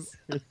monologues.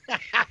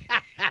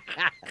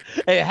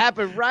 It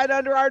happened right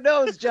under our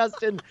nose,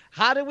 Justin.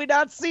 How did we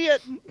not see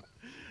it?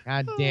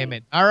 God damn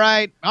it. All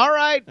right.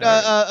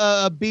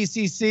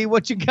 BCC,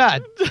 what you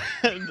got?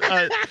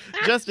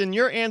 Justin,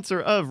 your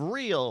answer of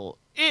real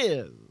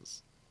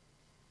is...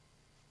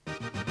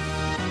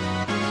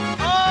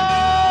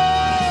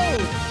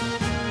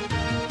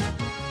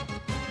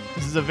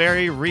 This is a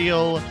very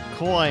real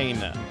coin.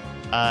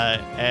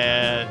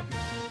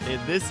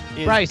 This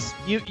is Bryce.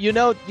 You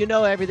know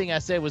everything I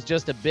said was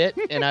just a bit,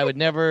 and I would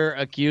never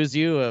accuse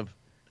you of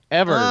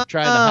ever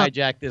trying to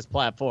hijack this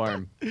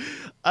platform.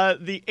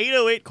 The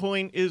 808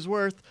 coin is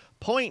worth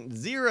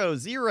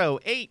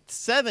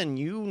 0.0087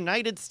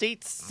 United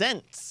States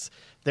cents.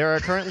 There are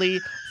currently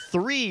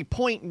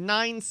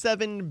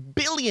 3.97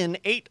 billion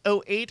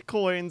 808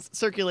 coins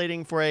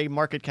circulating for a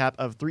market cap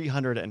of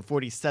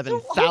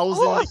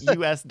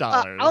 $347,000 US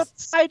dollars.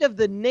 Outside of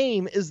the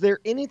name, is there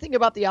anything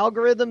about the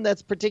algorithm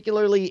that's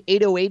particularly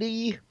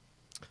 808-y?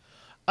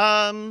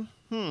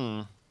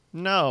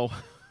 No.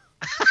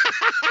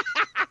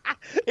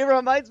 It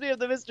reminds me of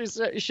the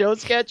Mr. Show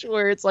sketch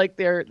where it's like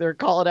they're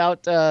calling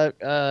out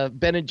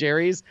Ben and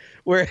Jerry's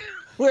where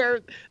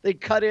they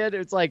cut in.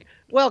 It's like,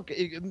 well,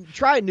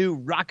 try new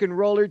rock and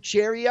roller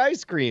cherry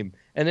ice cream.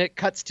 And it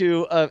cuts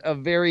to a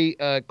very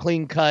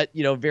clean cut,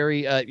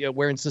 very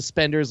wearing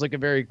suspenders, looking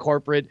very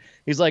corporate.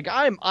 He's like,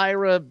 I'm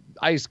Ira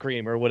ice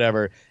cream or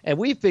whatever. And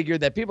we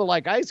figured that people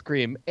like ice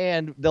cream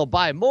and they'll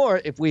buy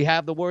more if we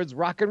have the words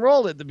rock and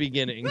roll at the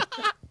beginning.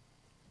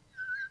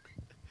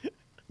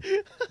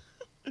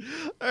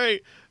 All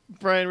right,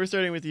 Brian, we're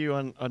starting with you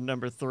on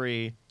number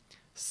 3.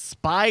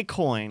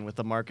 SpyCoin with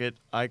the market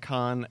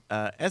icon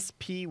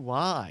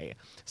SPY.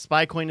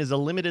 SpyCoin is a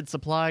limited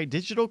supply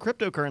digital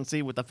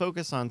cryptocurrency with a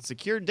focus on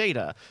secure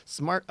data,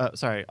 smart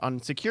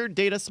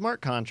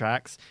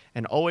contracts,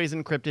 and always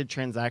encrypted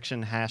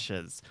transaction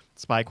hashes.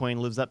 SpyCoin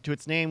lives up to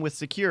its name with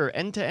secure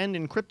end-to-end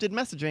encrypted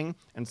messaging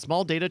and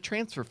small data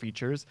transfer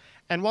features,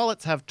 and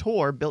wallets have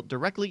Tor built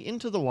directly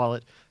into the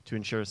wallet to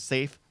ensure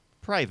safe,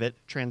 private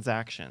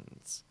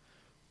transactions.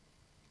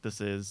 This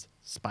is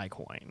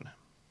SpyCoin.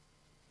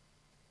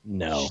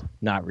 No,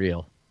 not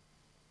real.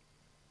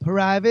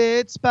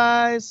 Private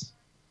spies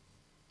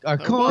are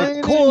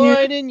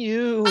coin in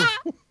you.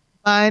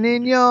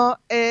 Finding your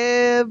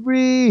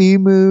every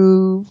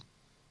move.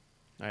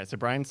 All right, so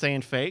Brian's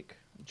saying fake.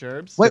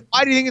 Gerbs? Wait,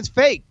 why do you think it's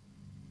fake?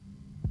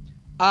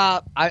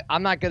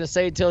 I'm not going to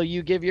say until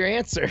you give your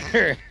answer.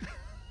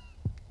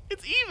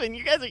 It's even.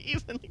 You guys are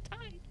evenly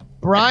tied.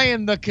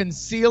 Brian the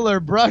Concealer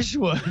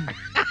Brushwood.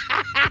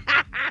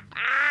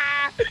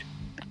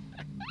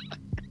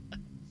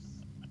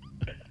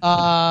 I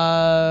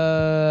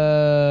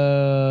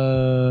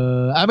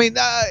mean,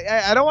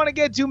 I don't want to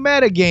get too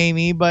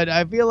metagamey, but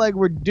I feel like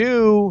we're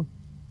due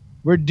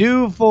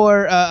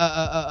for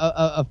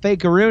a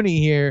fake-a-rooney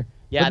here.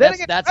 Yeah, that's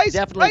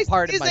definitely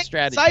part of my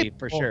strategy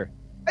for sure.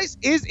 Bryce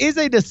is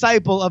a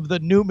disciple of the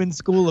Newman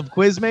School of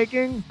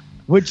Quizmaking,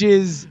 which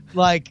is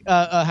like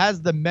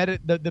has the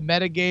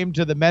meta game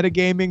to the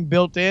metagaming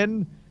built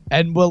in,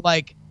 and will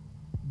like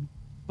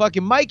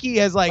fucking Mikey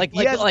has like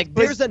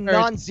there's a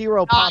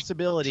non-zero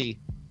possibility.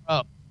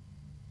 Oh.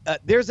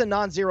 There's a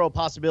non-zero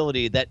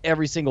possibility that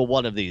every single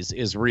one of these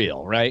is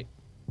real, right?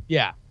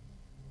 Yeah.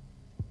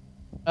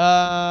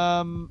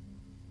 I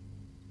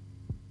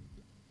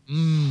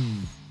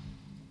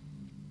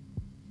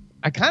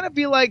kind of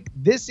feel like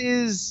this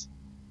is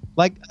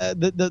like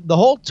the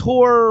whole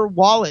Tor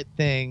wallet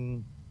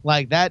thing,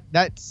 like that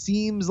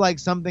seems like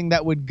something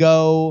that would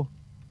go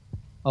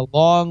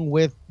along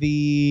with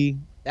the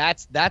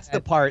That's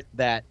the part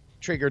that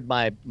triggered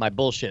my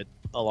bullshit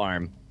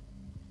alarm.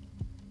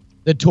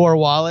 the Tor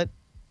wallet.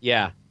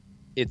 Yeah.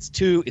 It's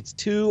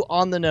too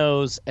on the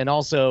nose, and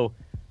also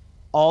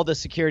all the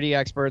security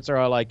experts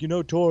are like,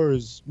 Tor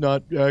is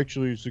not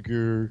actually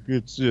secure.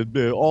 It's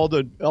all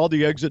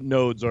the exit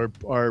nodes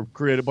are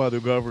created by the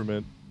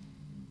government.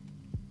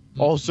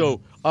 Also,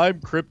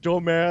 I'm Crypto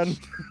Man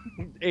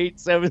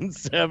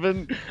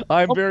 877.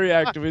 I'm very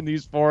active in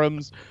these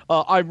forums.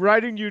 I'm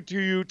writing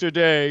to you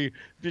today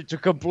to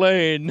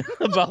complain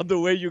about the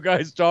way you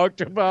guys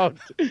talked about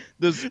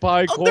the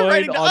spy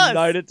coin on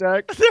Night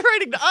Attack. They're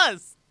writing to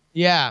us.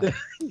 Yeah.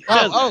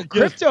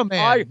 Crypto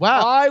Man.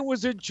 Wow. I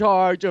was in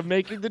charge of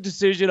making the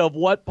decision of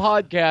what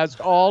podcast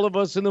all of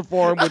us in the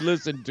forum would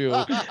listen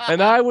to.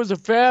 And I was a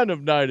fan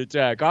of Night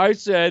Attack. I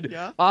said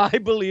I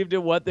believed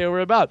in what they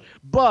were about.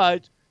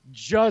 But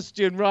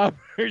Justin Robert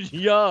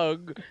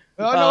Young.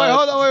 Oh, no, wait,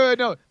 hold on. Wait,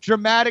 no.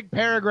 Dramatic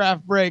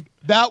paragraph break.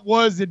 That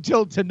was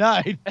until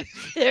tonight.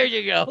 There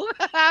you go.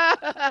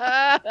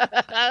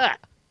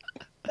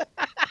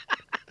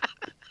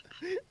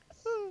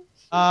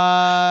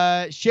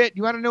 Shit.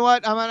 You want to know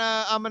what?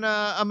 I'm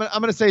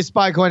gonna say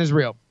Spycoin is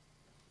real.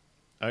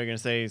 Oh, you're gonna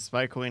say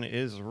Spycoin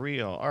is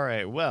real. All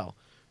right. Well,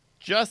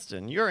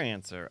 Justin, your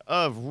answer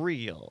of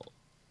real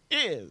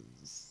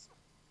is.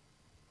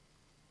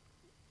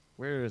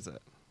 Where is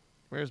it?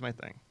 Where's my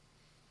thing?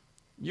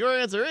 Your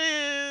answer is.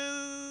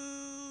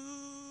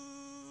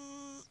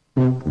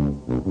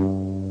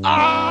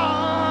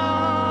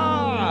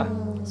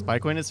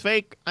 Spycoin is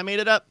fake. I made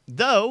it up.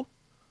 Though,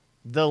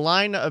 the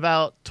line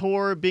about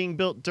Tor being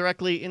built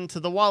directly into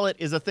the wallet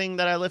is a thing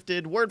that I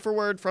lifted word for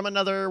word from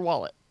another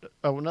wallet.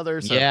 Oh, another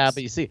service. Yeah,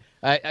 but you see,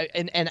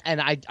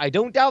 I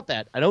don't doubt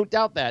that. I don't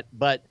doubt that.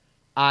 But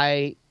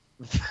I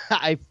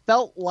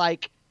felt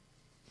like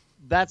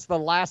that's the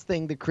last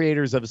thing the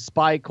creators of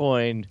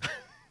Spycoin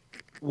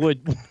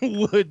would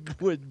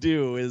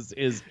do is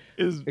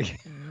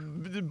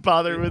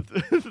bother with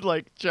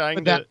like trying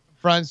With to that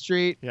Front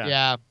Street.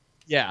 Yeah.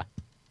 yeah.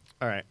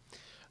 All right.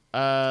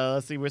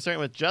 Let's see. We're starting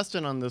with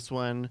Justin on this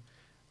one.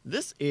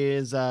 This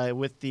is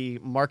with the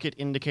market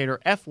indicator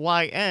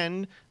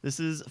FYN. This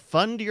is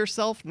Fund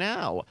Yourself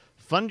Now.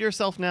 Fund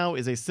Yourself Now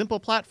is a simple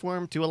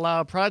platform to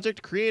allow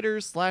project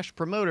creators /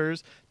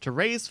 promoters to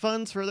raise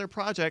funds for their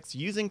projects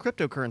using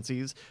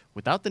cryptocurrencies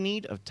without the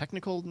need of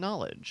technical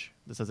knowledge.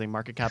 This has a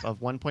market cap of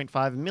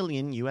 1.5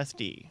 million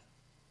USD.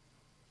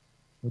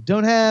 Well,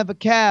 don't have a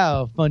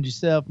cow. Fund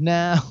yourself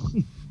now.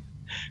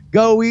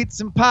 Go eat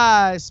some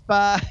pie,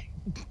 Spy.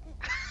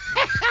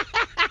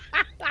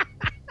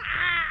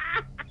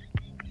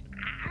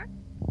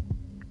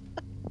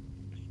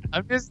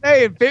 I'm just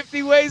saying,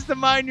 50 ways to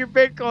mine your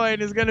Bitcoin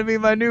is going to be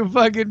my new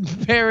fucking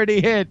parody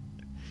hit.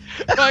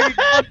 Fucking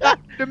Dr.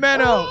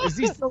 Demeno. Is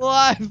he still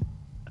alive?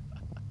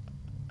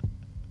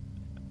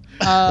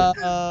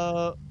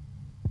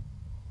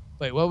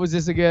 Wait, what was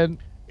this again?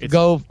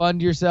 Go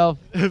fund yourself.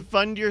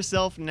 Fund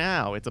Yourself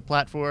Now. It's a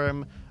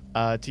platform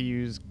to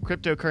use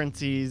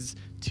cryptocurrencies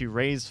to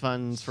raise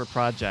funds for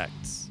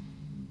projects.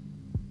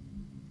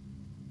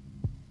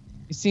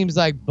 It seems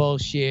like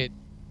bullshit.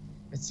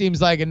 It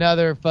seems like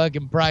another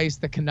fucking Bryce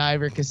the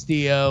Conniver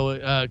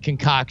Castillo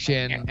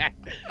concoction.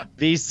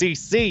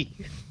 VCC.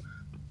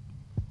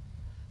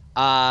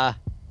 Yeah,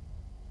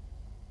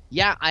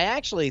 I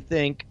actually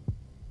think.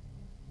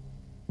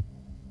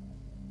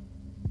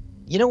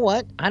 You know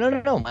what? I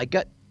don't know. My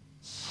gut.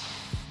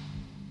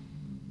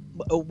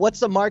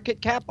 What's the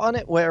market cap on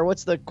it?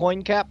 What's the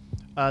coin cap?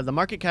 The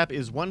market cap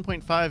is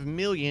 1.5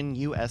 million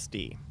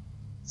USD.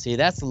 See,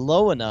 that's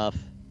low enough.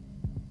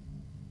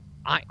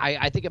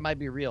 I think it might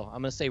be real.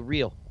 I'm gonna say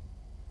real.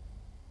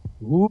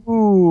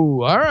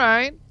 Ooh, all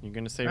right. You're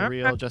gonna say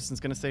real. Justin's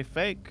gonna say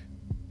fake.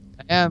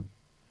 I am.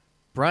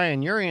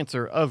 Brian, your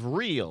answer of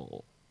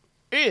real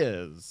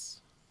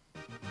is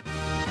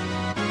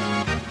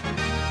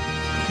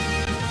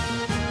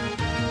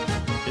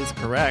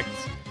correct.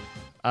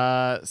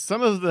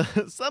 Some of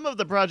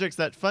the projects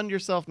that Fund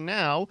Yourself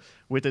Now,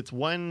 with its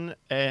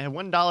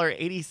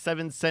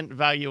 $1.87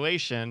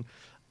 valuation,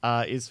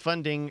 is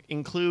funding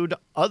include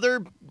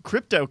other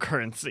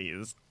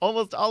cryptocurrencies.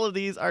 Almost all of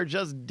these are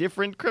just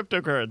different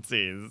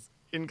cryptocurrencies,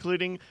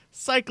 including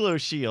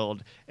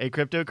CycloShield, a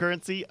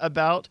cryptocurrency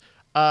about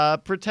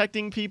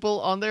protecting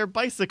people on their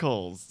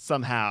bicycles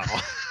somehow.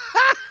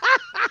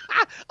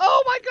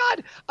 Oh my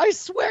God! I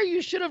swear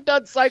you should have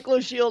done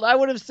CycloShield. I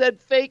would have said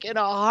fake in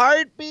a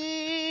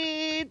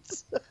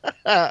heartbeat.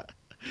 Well,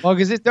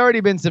 because it's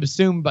already been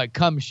subsumed by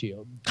Cum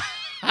Shield.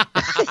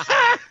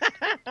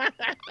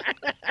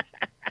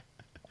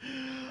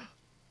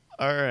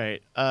 All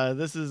right.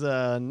 This is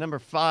number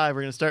 5.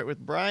 We're going to start with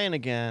Brian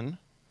again.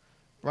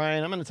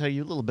 Brian, I'm going to tell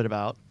you a little bit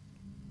about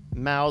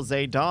Mao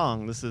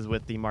Zedong. This is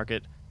with the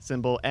market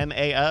symbol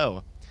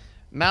MAO.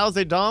 Mao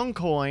Zedong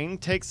coin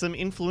takes some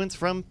influence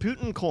from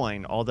Putin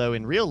coin, although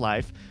in real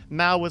life,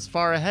 Mao was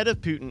far ahead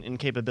of Putin in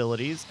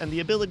capabilities and the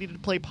ability to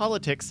play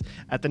politics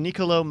at the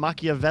Niccolo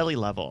Machiavelli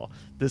level.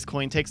 This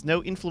coin takes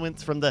no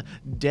influence from the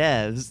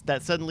devs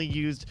that suddenly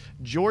used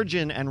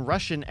Georgian and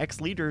Russian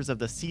ex-leaders of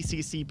the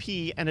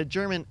CCCP and a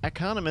German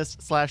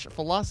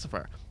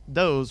economist/philosopher.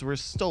 Those were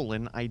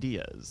stolen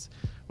ideas.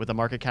 With a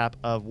market cap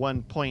of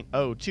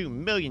 1.02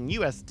 million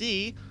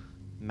USD,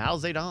 Mao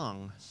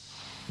Zedong.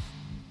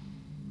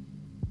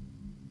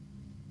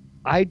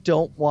 I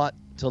don't want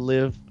to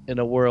live in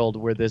a world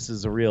where this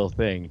is a real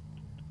thing,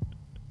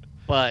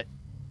 but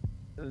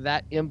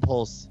that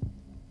impulse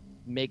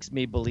makes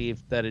me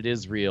believe that it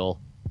is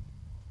real.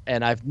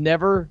 And I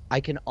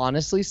can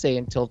honestly say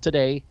until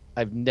today,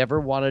 I've never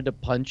wanted to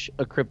punch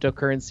a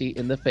cryptocurrency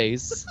in the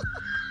face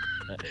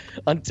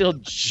until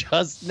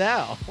just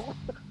now.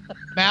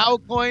 Mao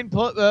coin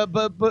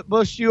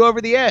pushed you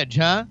over the edge,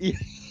 huh?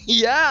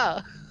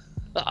 Yeah.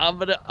 I'm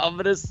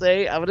gonna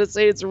say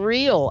it's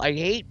real.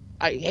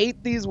 I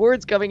hate these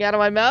words coming out of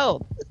my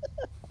mouth.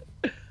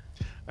 All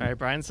right,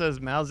 Brian says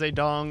Mao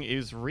Zedong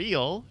is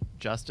real.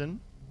 Justin?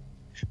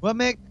 Well,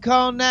 make a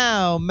call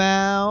now,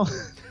 Mao.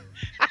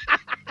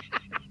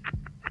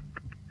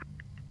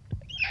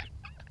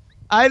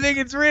 I think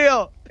it's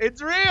real.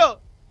 It's real.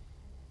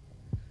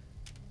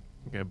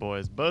 Okay,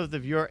 boys. Both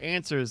of your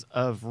answers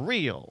of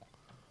real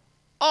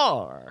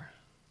are...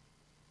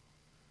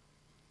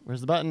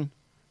 Where's the button?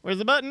 Where's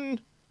the button?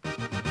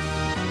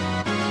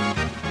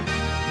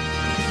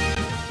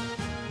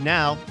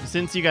 Now,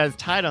 since you guys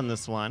tied on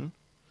this one,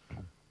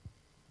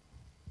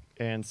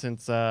 and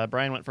since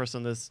Brian went first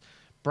on this,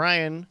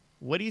 Brian,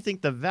 what do you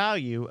think the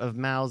value of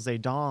Mao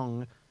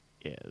Zedong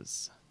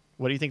is?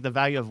 What do you think the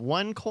value of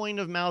one coin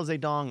of Mao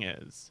Zedong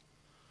is?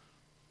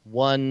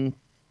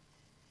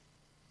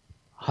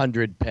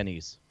 100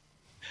 pennies.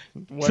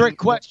 Trick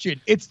question.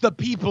 It's the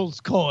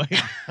people's coin.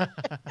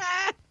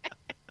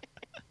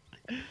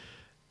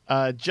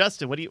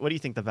 Justin, what do you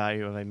think the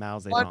value of a Mao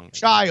Zedong One is?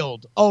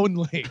 child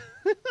only.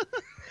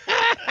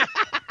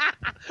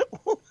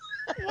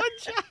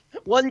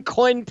 One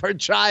coin per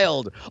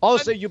child.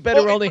 Also, you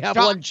better only have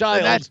one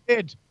child. That's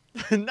it.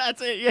 That's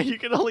it. Yeah, you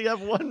can only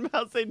have one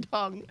Mao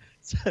Zedong.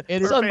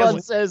 It is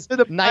Someone says to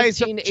the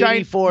price of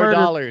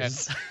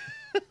 $1984.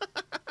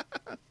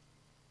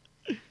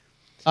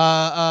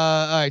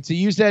 All right. So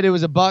you said it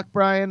was $1,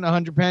 Brian.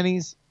 100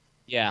 pennies.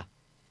 Yeah.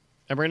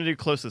 And we're gonna do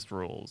closest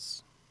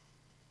rules.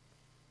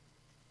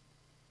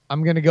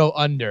 I'm gonna go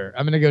under.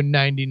 I'm gonna go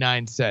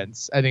 99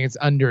 cents. I think it's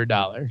under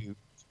 $1.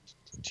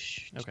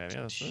 Okay,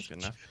 yeah, that's good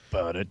enough.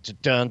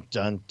 Dun.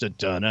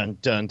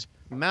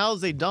 Mao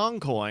Zedong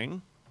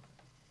coin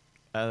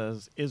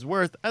is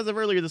worth, as of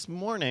earlier this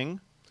morning,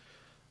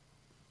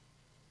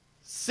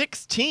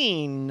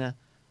 16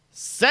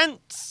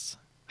 cents.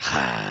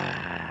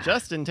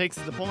 Justin takes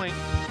the point.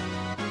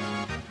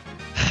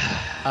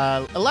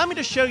 Allow me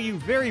to show you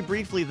very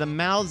briefly the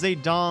Mao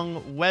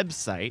Zedong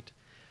website,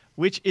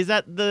 which is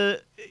at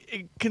the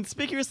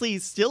conspicuously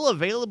still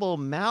available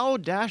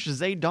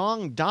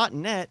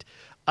mao-zedong.net.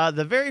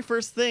 The very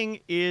first thing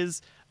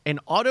is an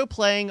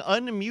auto-playing,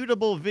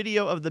 unmutable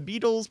video of the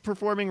Beatles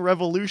performing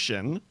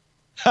Revolution.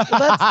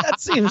 Well, that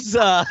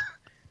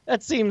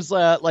seems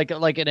like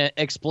an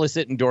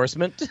explicit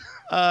endorsement.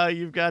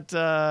 You've got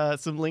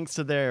some links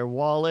to their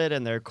wallet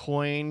and their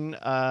coin,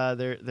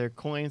 their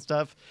coin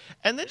stuff,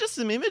 and then just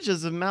some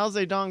images of Mao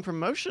Zedong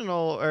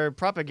promotional or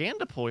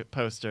propaganda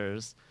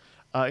posters,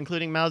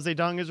 including Mao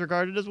Zedong is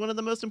regarded as one of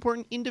the most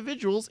important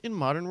individuals in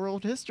modern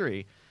world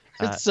history.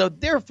 So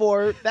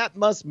therefore, that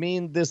must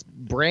mean this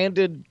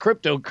branded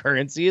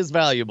cryptocurrency is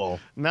valuable.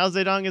 Mao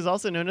Zedong is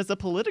also known as a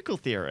political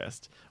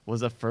theorist,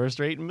 was a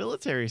first-rate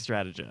military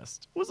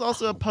strategist, was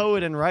also a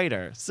poet and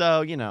writer.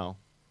 So, you know,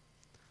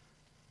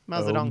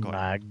 Mao Zedong coin. Oh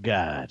my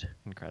God.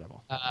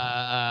 Incredible. All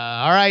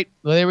right.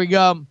 Well, there we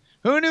go.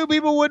 Who knew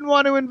people wouldn't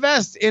want to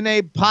invest in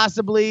a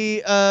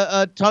possibly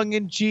a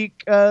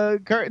tongue-in-cheek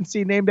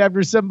currency named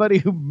after somebody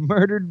who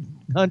murdered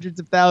hundreds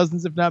of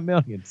thousands, if not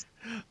millions?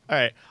 All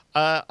right.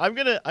 We're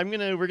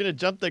gonna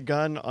jump the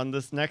gun on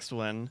this next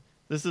one.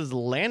 This is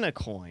Lana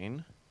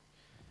coin.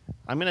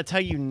 I'm gonna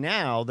tell you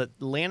now that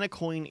Lana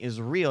coin is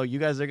real. You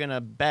guys are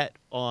gonna bet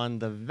on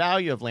the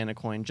value of Lana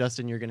coin.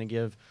 Justin, you're gonna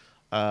give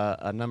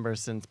a number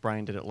since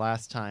Brian did it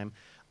last time.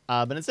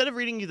 But instead of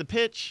reading you the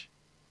pitch,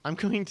 I'm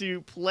going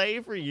to play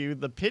for you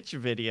the pitch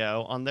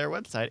video on their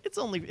website. It's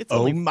only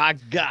my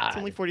God. It's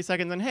only 40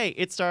 seconds, and hey,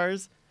 it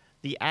stars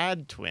the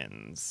Ad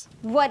Twins.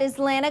 What is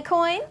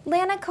Lanacoin?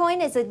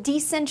 Lanacoin is a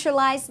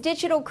decentralized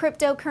digital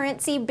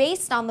cryptocurrency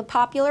based on the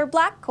popular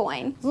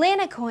Blackcoin.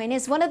 Lanacoin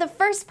is one of the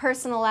first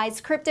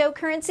personalized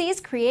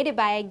cryptocurrencies created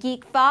by a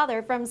geek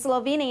father from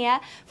Slovenia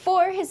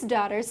for his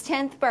daughter's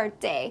 10th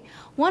birthday.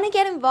 Want to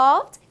get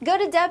involved? Go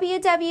to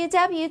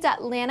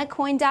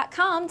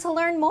www.lanacoin.com to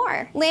learn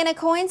more.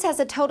 Lanacoins has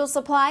a total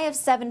supply of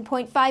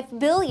 7.5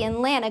 billion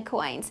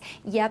Lanacoins.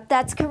 Yep,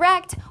 that's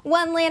correct.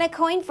 One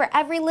Lanacoin for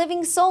every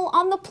living soul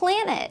on the planet.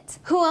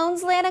 Who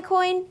owns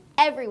Lanacoin?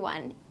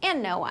 Everyone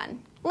and no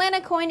one.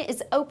 Lanacoin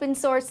is open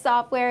source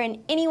software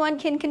and anyone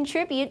can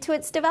contribute to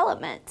its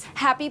development.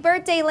 Happy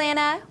birthday,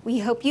 Lana! We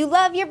hope you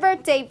love your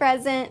birthday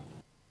present.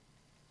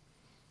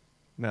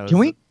 No, Can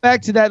we go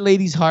back to that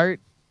lady's heart?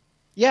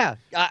 Yeah,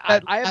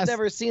 I have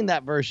never seen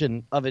that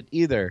version of it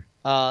either.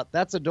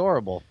 That's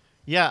adorable.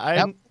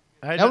 Yeah,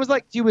 That was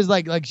like she was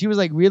like she was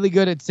like really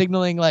good at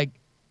signaling like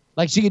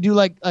she could do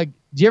like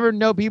do you ever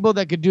know people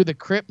that could do the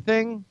crip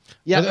thing?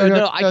 Yeah, Or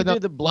no, I could the do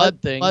the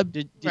blood thing.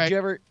 Did right. you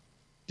ever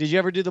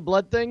do the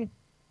blood thing?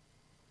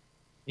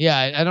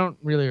 Yeah, I don't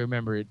really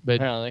remember it,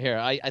 but Here,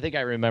 I think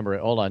I remember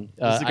it. Hold on.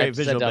 This is a I great have to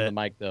visual set down bit. the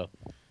mic though.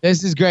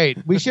 this is great.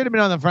 We should have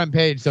been on the front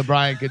page so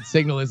Brian could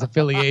signal his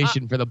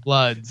affiliation for the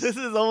Bloods. This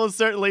is almost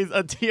certainly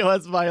a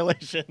TOS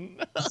violation.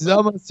 This is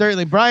almost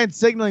certainly Brian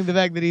signaling the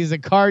fact that he's a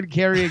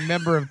card-carrying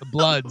member of the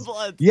Bloods.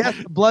 Yes,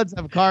 the Bloods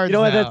have cards You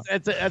know what? now.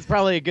 That's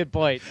probably a good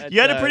point.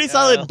 You had a pretty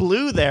solid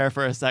blue there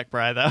for a sec,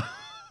 Bri, though.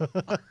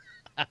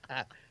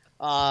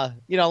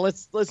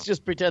 Let's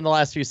just pretend the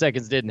last few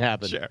seconds didn't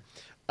happen. Sure.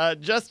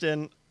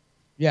 Justin,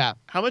 Yeah.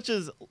 how much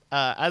is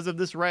as of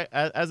this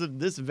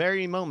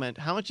very moment?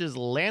 How much is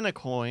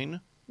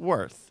Lanacoin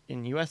worth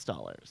in U.S.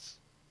 dollars?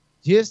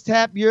 Just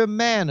tap your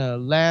mana,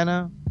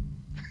 Lana.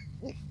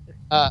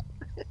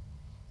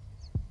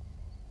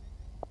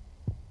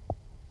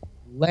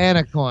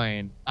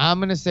 Lanacoin. I'm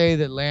gonna say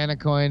that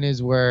Lanacoin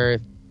is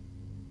worth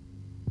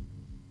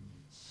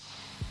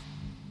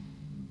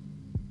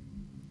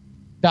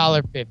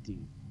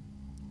 $1.50.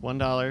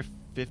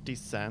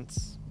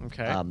 $1.50.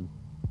 Okay.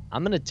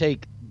 I'm gonna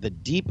take the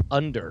deep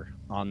under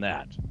on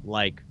that.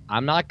 Like,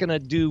 I'm not gonna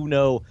do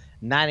no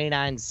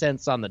 99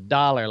 cents on the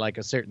dollar like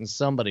a certain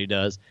somebody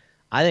does.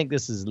 I think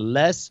this is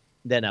less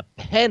than a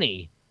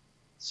penny,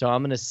 so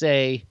I'm gonna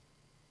say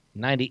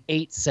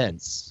 98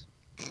 cents.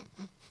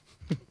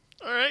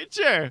 All right,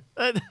 sure.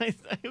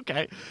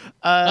 Okay.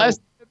 Less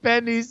than a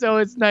penny, so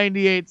it's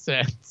 98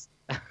 cents.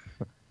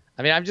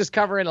 I mean, I'm just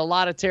covering a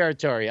lot of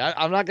territory.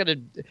 I'm not gonna.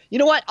 You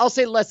know what? I'll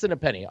say less than a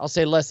penny. I'll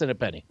say less than a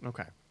penny.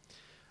 Okay.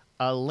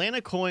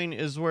 Lanacoin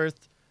is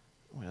worth,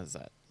 what is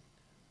that?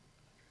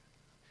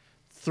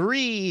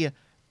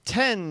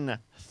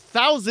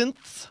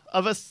 3/10,000ths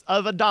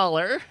of a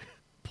dollar.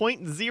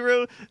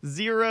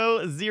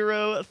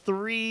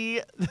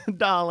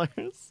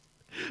 $0.0003.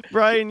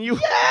 Brian, you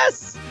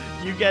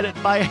get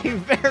it by a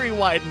very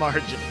wide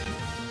margin.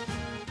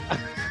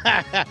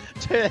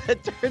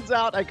 Turns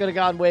out I could have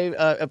gone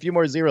a few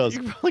more zeros.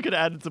 You probably could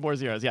have added some more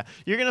zeros. Yeah,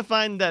 you're gonna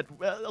find that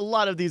a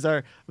lot of these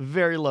are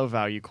very low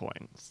value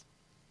coins.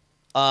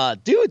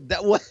 Dude,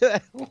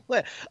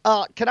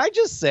 can I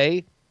just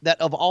say that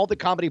of all the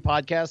comedy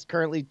podcasts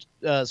currently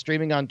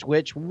streaming on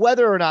Twitch,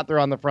 whether or not they're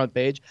on the front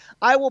page,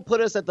 I will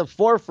put us at the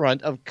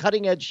forefront of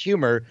cutting edge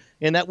humor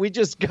in that we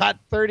just got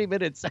 30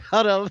 minutes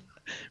out of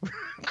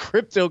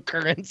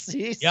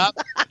cryptocurrencies. Yep.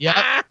 You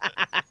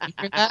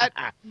hear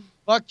that?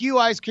 Fuck you,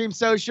 Ice Cream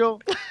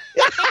Social.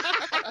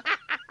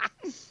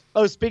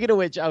 Oh, speaking of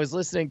which, I was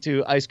listening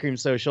to Ice Cream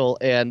Social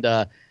and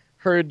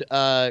heard,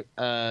 I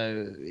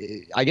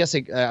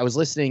was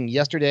listening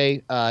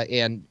yesterday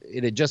and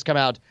it had just come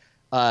out.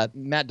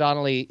 Matt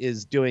Donnelly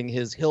is doing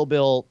his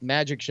Hillbill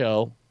Magic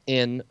Show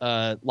in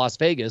Las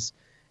Vegas.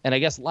 And I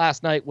guess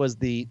last night was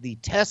the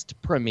test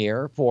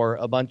premiere for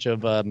a bunch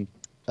of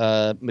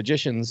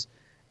magicians.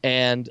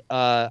 And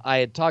I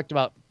had talked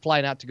about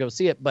flying out to go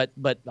see it, but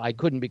I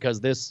couldn't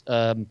because this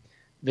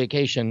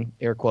vacation,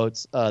 air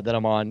quotes, that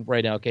I'm on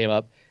right now came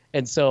up.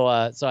 And so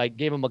I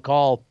gave him a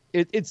call.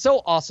 It's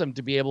so awesome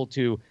to be able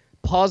to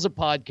pause a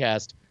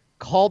podcast,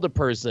 call the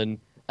person,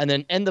 and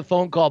then end the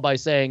phone call by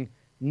saying,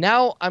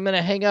 now I'm going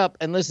to hang up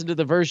and listen to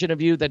the version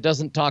of you that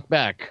doesn't talk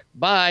back.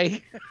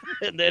 Bye.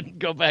 And then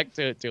go back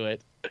to it. So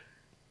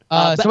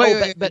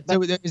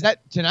is that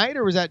tonight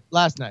or was that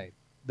last night?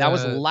 That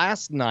was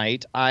last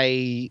night.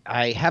 I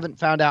haven't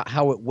found out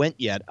how it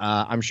went yet.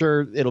 I'm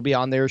sure it'll be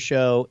on their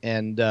show.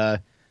 And I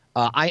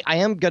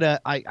am going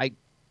to,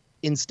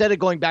 instead of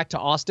going back to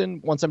Austin,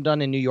 once I'm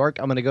done in New York,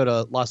 I'm going to go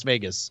to Las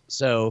Vegas.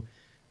 So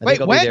I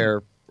think I'll be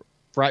there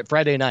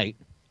Friday night.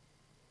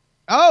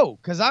 Oh,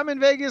 because I'm in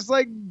Vegas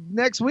like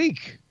next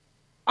week.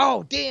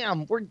 Oh,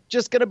 damn. We're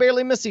just going to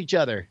barely miss each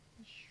other.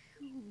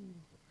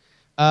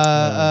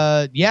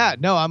 Yeah,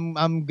 no, I'm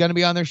going to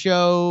be on their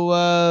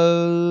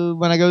show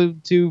when I go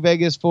to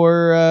Vegas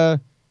for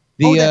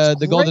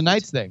the Golden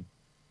Knights thing.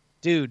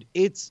 Dude,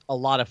 it's a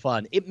lot of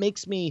fun. It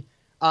makes me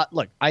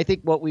look, I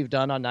think what we've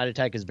done on Night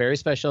Attack is very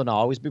special and I'll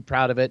always be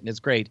proud of it and it's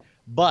great.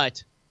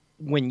 But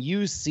when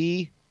you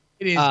see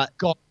It is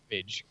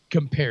garbage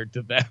compared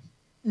to them.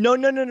 No.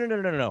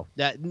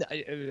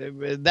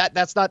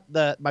 That's not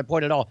my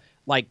point at all.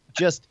 Like,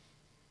 just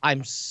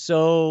I'm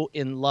so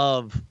in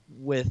love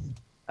with.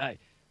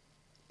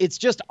 It's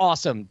just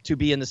awesome to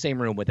be in the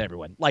same room with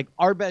everyone. Like,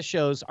 our best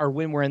shows are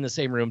when we're in the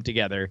same room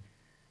together.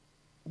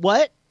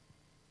 What?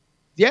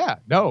 Yeah.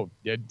 No.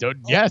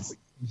 Yes.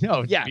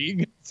 No. Yeah. Being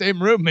in the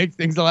same room makes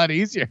things a lot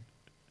easier.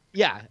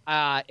 Yeah,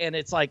 and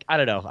it's like, I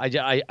don't know.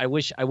 I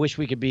wish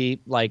we could be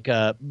like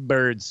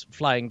birds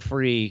flying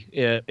free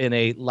in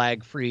a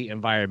lag-free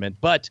environment,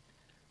 but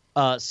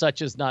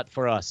such is not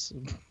for us.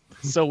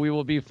 So we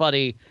will be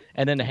funny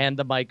and then hand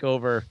the mic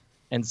over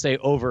and say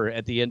 "over"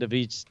 at the end of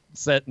each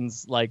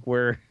sentence, like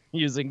we're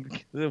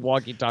using the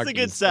walkie-talkie. It's a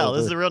good sell.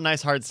 This is a real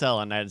nice hard sell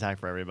on Night Attack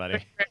for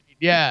everybody.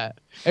 Yeah.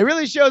 It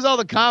really shows all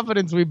the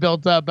confidence we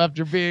built up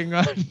after being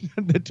on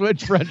the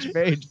Twitch front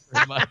page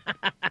for a month.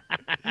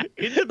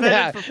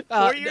 Independent for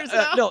 4 years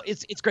now? No,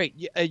 it's great.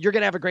 You're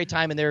gonna have a great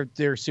time, and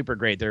they're super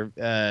great. They're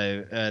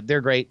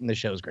great, and the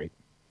show's great.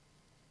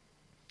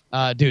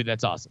 Dude,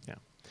 that's awesome. Yeah.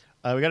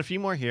 We got a few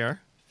more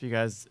here. If you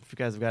guys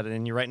have got it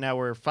in you right now,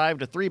 we're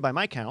 5-3 by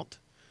my count.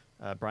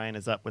 Brian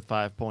is up with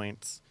 5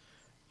 points,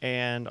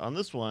 and on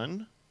this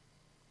one,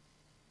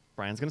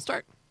 Brian's gonna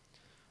start.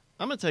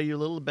 I'm gonna tell you a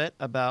little bit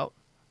about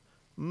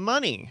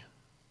money.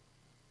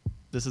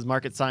 This is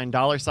market sign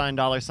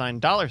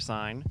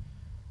 $$$$$.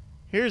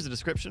 Here's a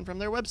description from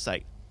their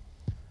website.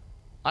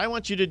 I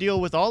want you to deal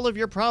with all of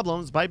your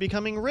problems by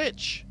becoming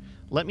rich.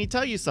 Let me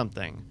tell you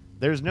something.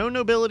 There's no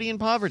nobility in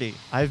poverty.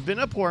 I've been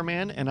a poor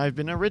man and I've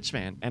been a rich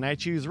man, and I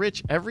choose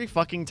rich every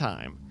fucking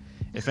time.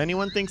 If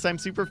anyone thinks I'm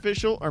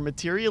superficial or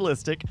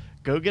materialistic,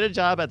 go get a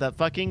job at that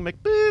fucking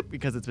McBoop,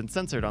 because it's been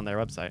censored on their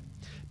website.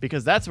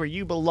 Because that's where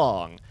you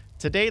belong.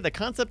 Today, the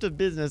concept of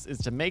business is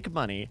to make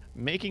money.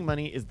 Making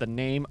money is the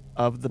name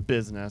of the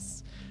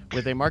business.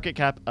 With a market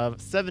cap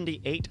of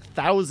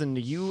 78,000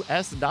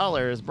 US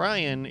dollars,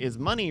 Brian, is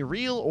money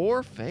real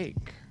or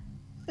fake?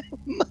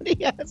 Money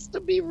has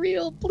to be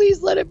real.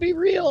 Please let it be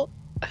real.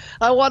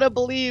 I want to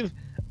believe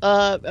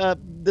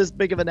this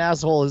big of an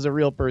asshole is a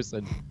real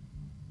person.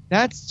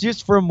 That's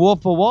just from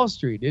Wolf of Wall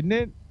Street, isn't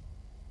it?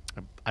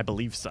 I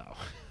believe so.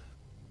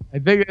 I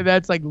think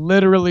that's like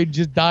literally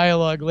just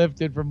dialogue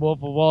lifted from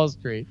Wolf of Wall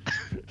Street.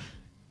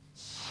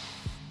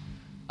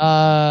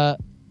 Yeah,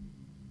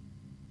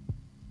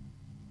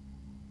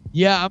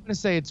 I'm going to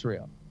say it's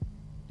real.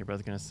 You're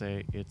both going to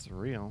say it's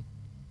real.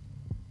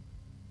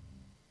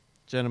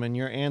 Gentlemen,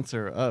 your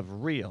answer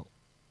of real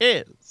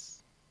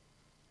is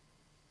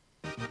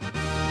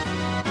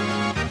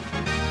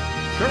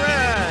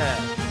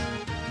correct.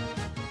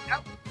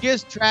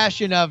 Just trash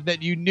enough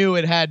that you knew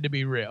it had to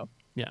be real.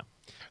 Yeah.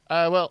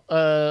 We'll do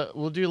a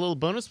little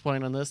bonus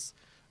point on this.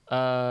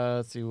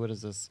 Let's see, what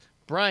is this?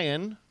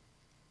 Brian,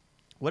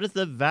 what is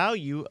the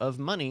value of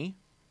money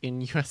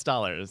in US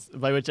dollars?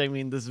 By which I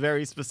mean this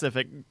very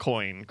specific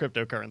coin,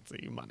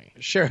 cryptocurrency money.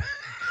 Sure.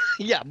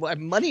 Yeah,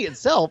 money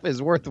itself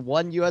is worth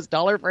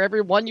 $1 for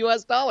every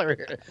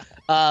 $1.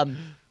 I'm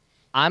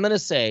going to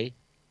say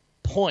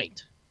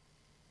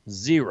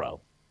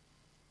 0.00.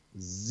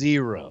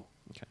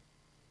 Okay.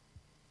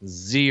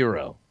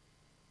 0.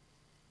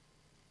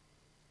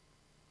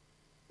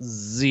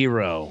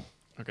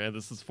 Okay,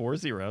 this is 4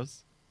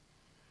 zeros.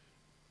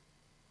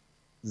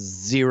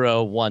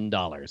 0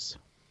 $1.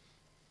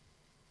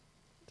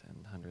 10,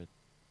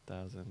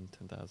 100,000,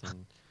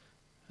 10,000,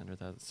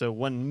 100,000. So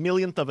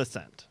 1/1,000,000th of a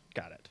cent.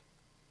 Got it.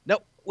 No,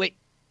 wait.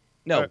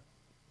 No.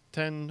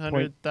 10,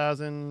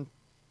 100,000.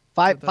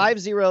 Five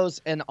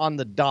zeros and on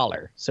the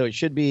dollar. So it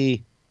should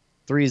be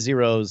 3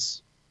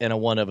 zeros and a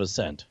 1 of a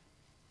cent.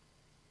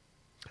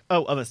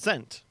 Oh, of a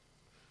cent.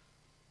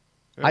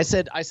 Oh. I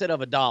said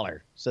of a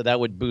dollar. So that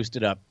would boost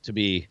it up to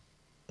be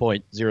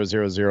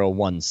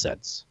 0.0001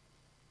 cents.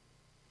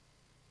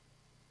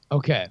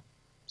 Okay.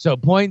 So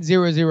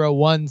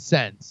 0.001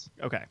 cents.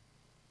 Okay.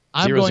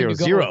 I'm going to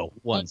go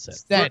 1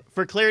 cent.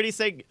 For clarity's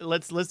sake,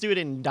 let's do it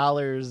in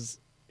dollars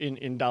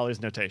in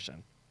dollars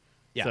notation.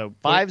 Yeah. So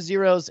 5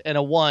 zeros and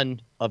a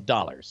 1 of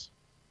dollars.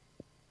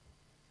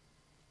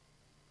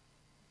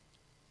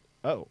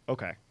 Oh,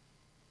 okay.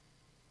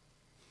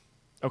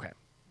 Okay.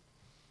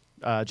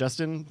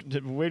 Justin,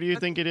 where do you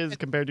think it is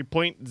compared to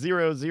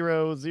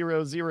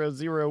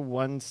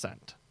 0.000001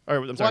 cent? Or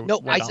I'm sorry, No,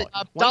 $1. I said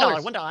 $1.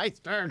 dollars.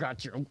 $1. I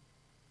got you.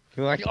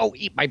 You're like, oh,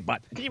 eat my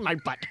butt. Eat my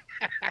butt.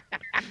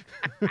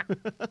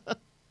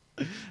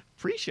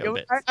 Pre-show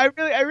bits. I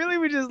really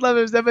would just love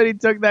if somebody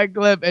took that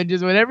clip and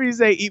just whenever you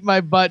say "eat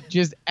my butt,"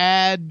 just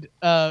add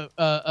a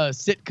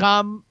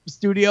sitcom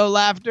studio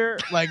laughter,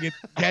 like it's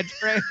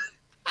catchphrase.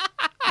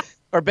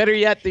 Or better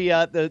yet,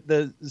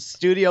 the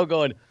studio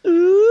going,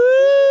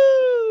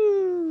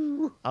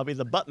 ooh. I'll be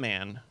the butt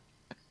man.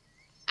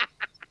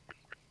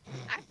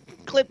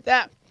 Clip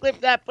that, put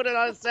it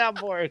on a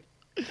soundboard.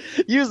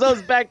 Use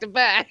those back to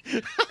back.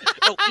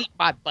 Oh, eat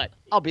my butt.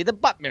 I'll be the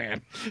butt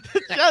man.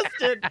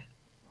 Justin.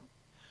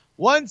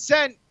 1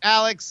 cent,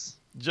 Alex.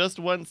 Just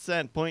 1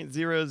 cent,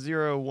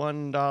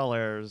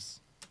 $0.001.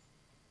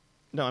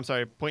 No, I'm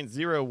sorry,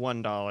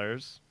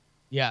 $0.01.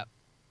 Yeah.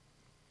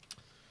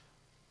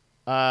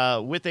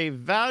 With a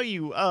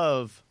value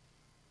of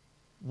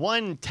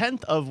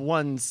 1/10 of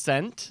 1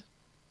 cent.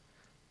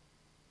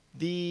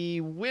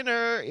 The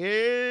winner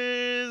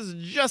is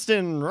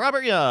Justin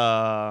Robert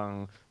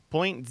Young.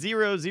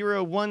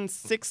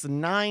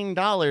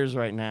 $0.00169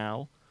 right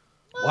now.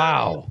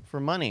 Wow. For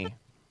money.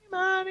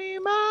 Money.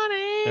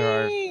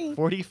 There are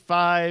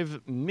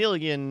 45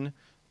 million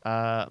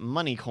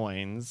money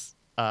coins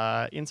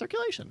in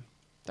circulation.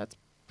 That's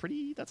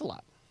a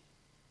lot.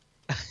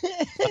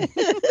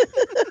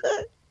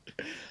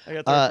 I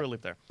got thrown for a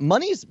loop there.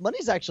 Money's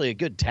actually a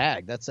good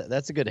tag. That's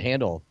a good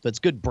handle. That's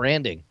good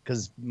branding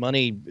because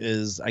money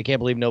is. I can't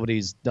believe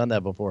nobody's done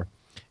that before.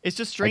 It's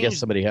just I strange guess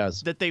somebody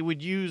has. that they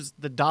would use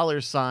the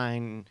dollar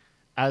sign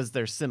as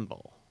their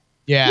symbol.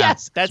 Yeah.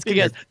 Yes, That's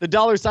because the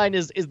dollar sign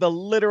is the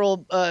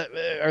literal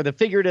or the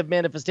figurative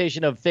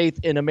manifestation of faith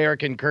in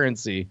American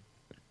currency.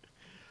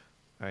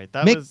 All right,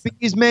 that Make was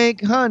bees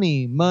make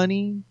honey,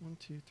 money. 1,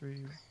 2,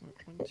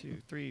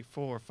 3,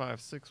 4,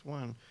 5, 6,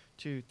 1,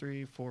 2,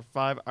 3, 4,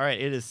 5. All right,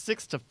 it is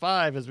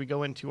 6-5 as we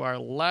go into our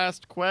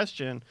last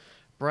question.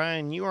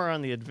 Brian, you are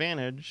on the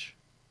advantage.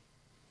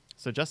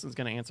 So Justin's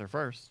going to answer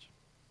first.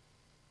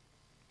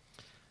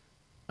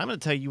 I'm going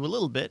to tell you a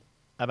little bit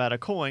about a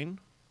coin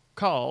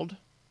called,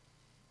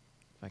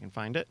 if I can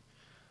find it,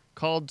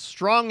 called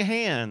Strong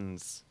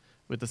Hands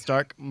with the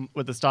stock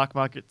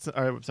market,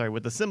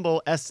 with the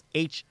symbol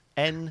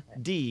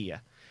SHND.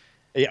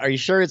 Are you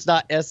sure it's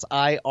not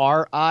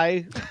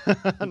SIRI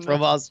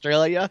from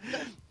Australia?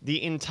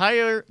 The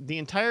entire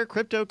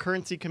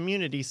cryptocurrency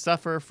community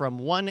suffer from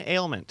one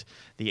ailment.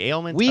 The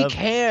ailment Weak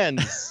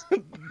hands.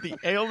 the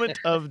ailment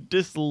of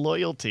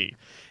disloyalty.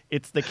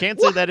 It's the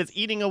cancer that is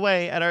eating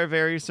away at our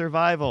very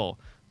survival.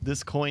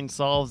 This coin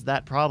solves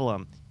that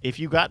problem. If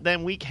you got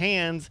them weak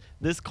hands,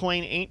 this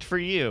coin ain't for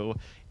you.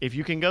 If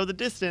you can go the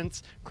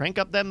distance, crank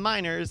up them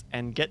miners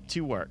and get to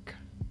work.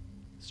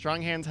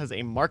 Strong Hands has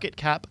a market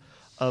cap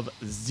of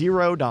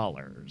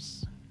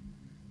 $0.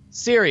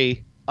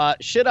 Siri,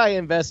 should I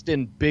invest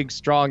in big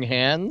strong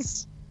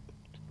hands?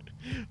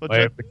 What's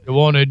Well, up? what you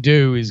want to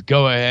do is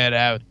go ahead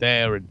out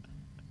there and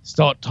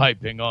start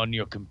typing on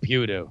your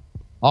computer.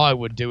 I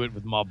would do it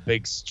with my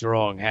big,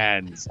 strong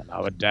hands, and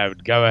I would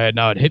go ahead and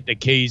I would hit the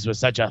keys with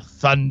such a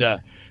thunder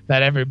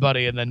that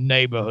everybody in the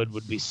neighborhood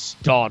would be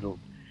startled.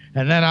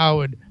 And then I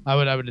would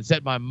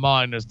set my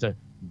miners to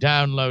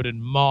download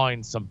and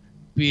mine some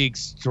big,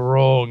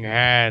 strong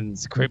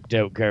hands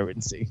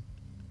cryptocurrency.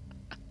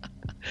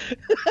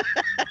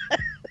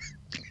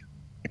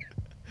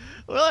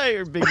 Well, I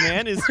hear, big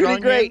man, is Strong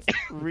great.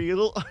 Hands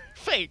real or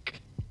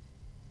fake?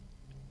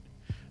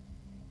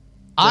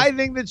 I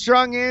think that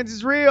Strong Hands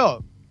is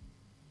real.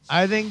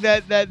 I think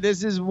that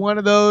this is one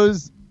of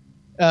those.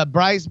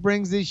 Bryce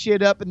brings this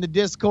shit up in the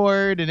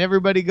Discord, and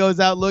everybody goes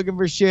out looking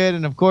for shit.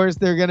 And of course,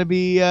 they're gonna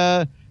be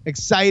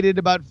excited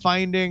about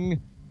finding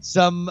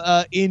some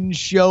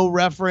in-show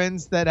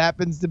reference that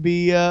happens to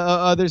be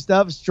other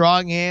stuff.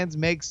 Strong Hands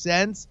makes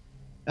sense.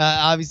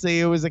 Obviously,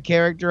 it was a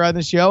character on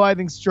the show. I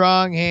think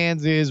Strong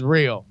Hands is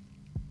real.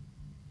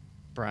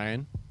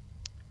 Brian?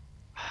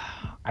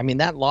 I mean,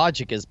 that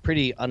logic is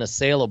pretty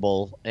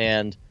unassailable,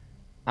 and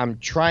I'm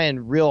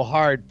trying real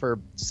hard for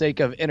sake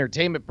of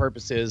entertainment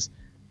purposes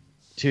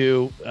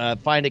to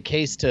find a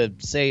case to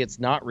say it's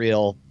not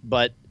real,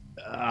 but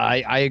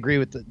I agree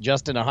with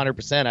Justin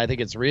 100%. I think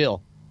it's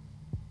real.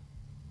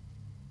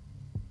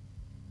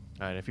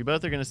 All right, if you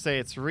both are going to say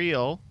it's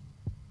real,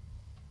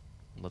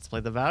 let's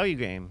play the value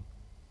game.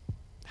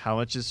 How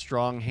much is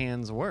Strong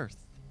Hands worth?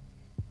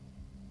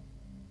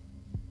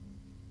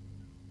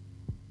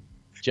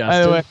 Justin?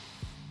 By the way,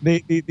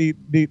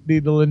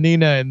 the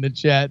Lenina in the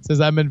chat says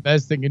I'm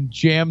investing in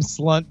Jam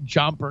Slunt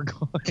Jumper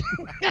coin.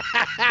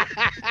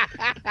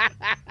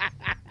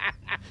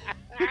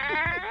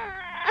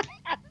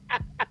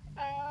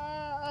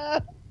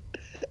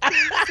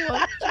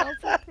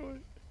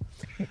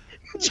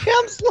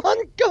 Jam Slun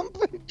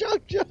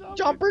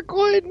Jumper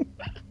coin.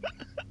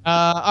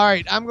 All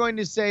right, I'm going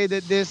to say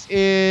that this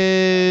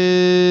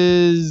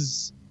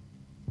is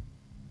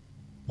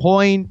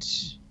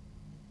 0.002.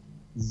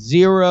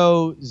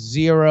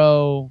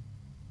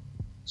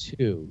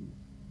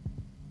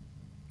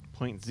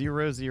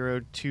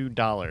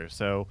 $0.002,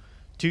 so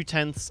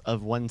 0.2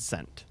 of 1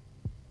 cent.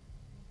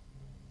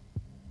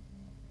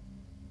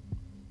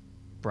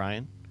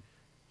 Brian,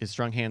 is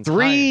Strong Hands higher?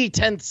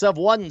 0.3 of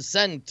 1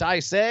 cent, I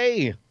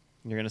say.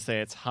 You're gonna say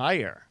it's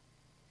higher.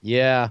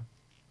 Yeah.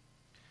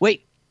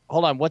 Wait,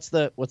 hold on. What's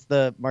the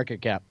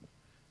market cap?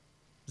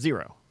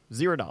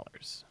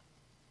 $0.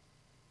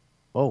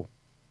 Oh.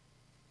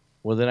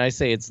 Well, then I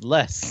say it's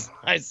less.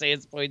 I say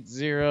it's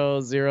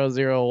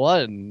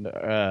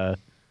 0.0001.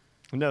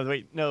 No,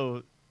 wait,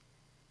 no.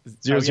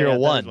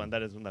 0.001.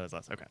 That is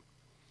less. Okay.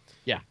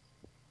 Yeah.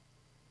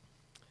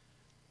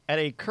 At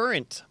a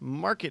current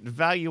market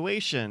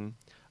valuation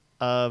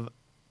of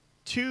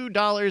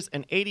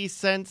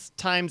 $2.80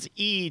 times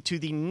e to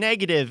the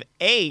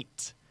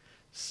 -8,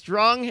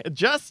 Strong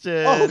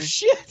Justin. Oh,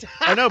 shit.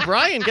 Oh, no,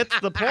 Brian gets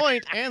the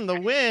point and the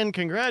win.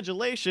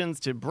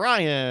 Congratulations to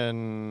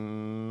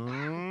Brian.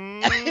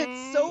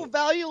 It's so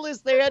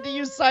valueless they had to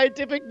use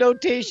scientific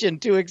notation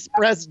to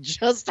express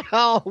just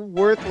how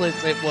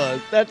worthless it was.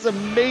 That's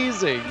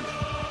amazing.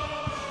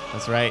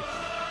 That's right.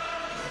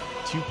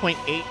 2.8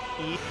 E.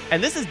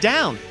 And this is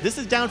down. This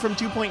is down from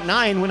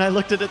 2.9 when I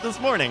looked at it this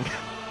morning.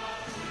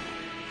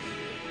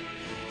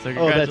 So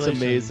Oh, that's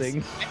congratulations.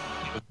 amazing.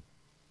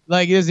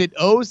 Like, is it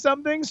owe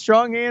something?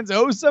 Strong hands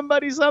owe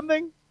somebody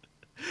something?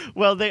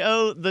 Well, they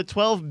owe the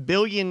 12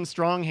 billion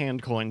strong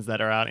hand coins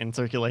that are out in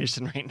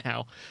circulation right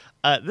now.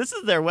 This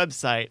is their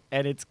website,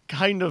 and it's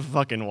kind of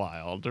fucking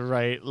wild,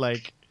 right?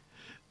 Like,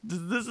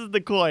 this is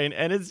the coin,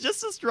 and it's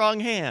just a strong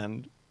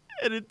hand.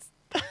 And it's...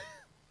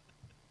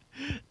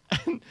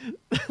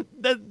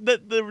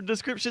 the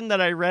description that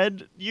I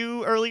read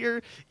you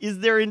earlier is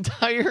their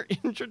entire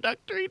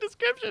introductory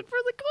description for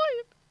the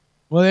coin.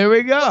 Well, there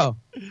we go.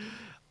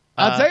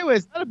 I'll tell you what,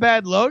 it's not a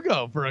bad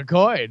logo for a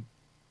coin.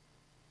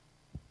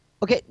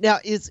 Okay, now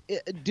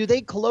do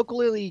they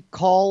colloquially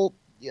call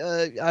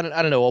I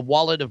don't know, a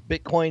wallet of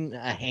Bitcoin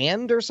a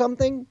hand or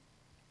something?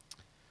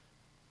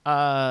 No,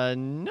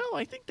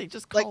 I think they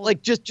just call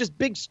Like just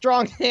big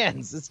strong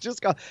hands. It's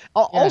just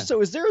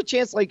Also, is there a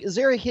chance, like, is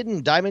there a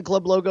hidden Diamond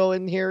Club logo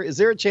in here? Is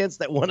there a chance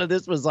that one of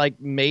this was like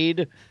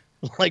made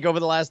like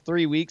over the last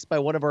 3 weeks by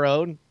one of our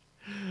own?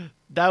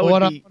 that would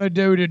What be I'm going to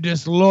do to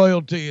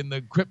disloyalty in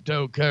the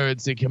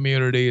cryptocurrency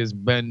community is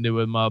bend it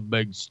with my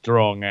big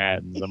strong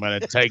hands. I'm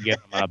going to take it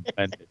and I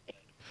bend it.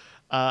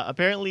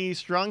 apparently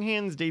Strong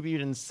Hands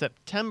debuted in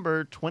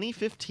September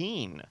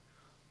 2015.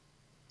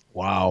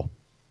 Wow.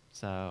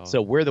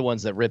 So we're the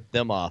ones that ripped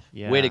them off.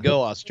 Yeah. Way to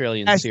go,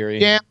 Australian That's Siri.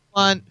 Jam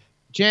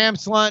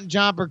slunt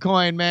jumper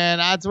coin, man.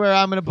 That's where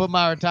I'm going to put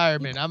my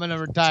retirement. I'm going to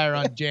retire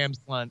on jam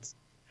slunts.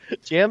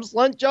 Jam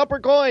Slunt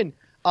Jumper Coin.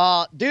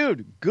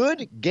 Dude,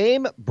 good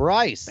game,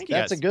 Bryce. Thank you,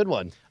 That's guys. a good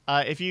one.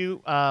 If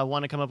you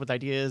want to come up with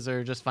ideas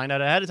or just find out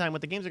ahead of time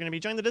what the games are going to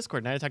be, join the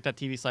Discord,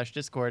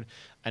 nightattack.tv/Discord.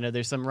 I know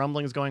there's some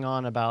rumblings going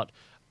on about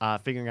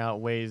figuring out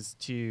ways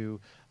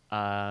to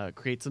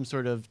create some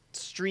sort of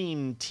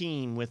stream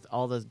team with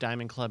all those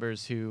Diamond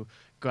Clubbers who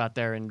go out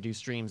there and do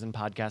streams and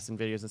podcasts and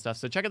videos and stuff.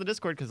 So check out the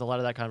Discord because a lot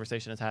of that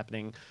conversation is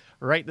happening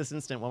right this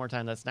instant. One more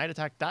time, that's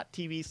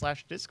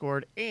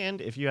nightattack.tv/Discord.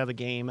 And if you have a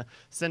game,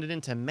 send it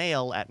into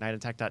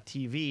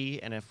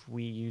mail@nightattack.tv. And if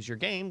we use your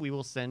game, we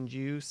will send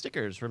you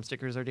stickers from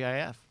Stickers or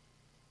DIF.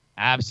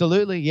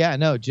 Absolutely. Yeah,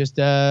 no, just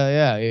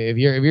yeah, if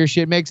your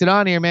shit makes it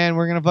on here, man,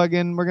 we're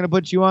gonna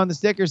put you on the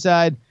sticker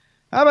side.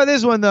 How about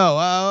this one though?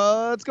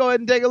 Let's go ahead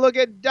and take a look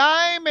at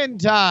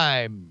Diamond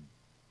Time.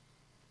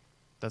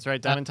 That's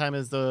right. Diamond Time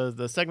is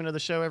the segment of the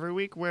show every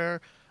week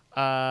where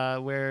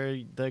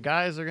the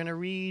guys are going to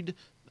read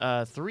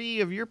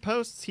 3 of your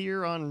posts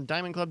here on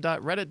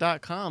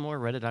diamondclub.reddit.com or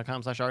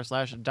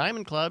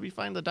reddit.com/r/diamondclub. You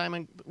find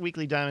the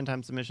weekly Diamond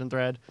Time submission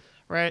thread,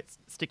 right?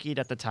 Sticky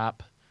at the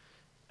top.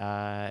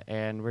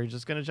 And we're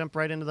just going to jump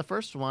right into the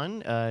first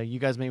one. You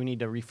guys maybe need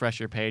to refresh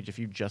your page if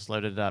you just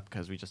loaded it up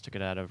because we just took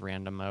it out of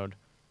random mode.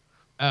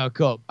 Oh,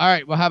 cool. All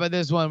right. Well, how about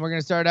this one? We're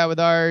going to start out with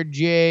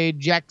RJ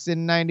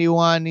Jackson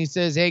 91. He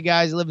says, hey,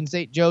 guys, I live in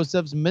St.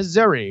 Joseph's,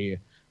 Missouri,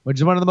 which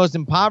is one of the most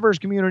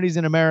impoverished communities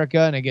in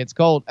America, and it gets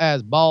cold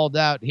as balls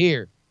out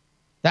here.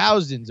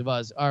 Thousands of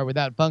us are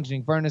without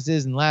functioning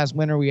furnaces, and last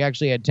winter we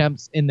actually had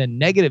temps in the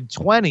negative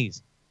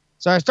 20s.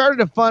 So I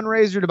started a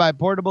fundraiser to buy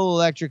portable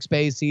electric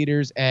space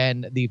heaters,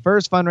 and the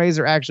first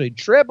fundraiser actually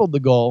tripled the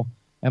goal,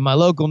 and my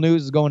local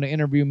news is going to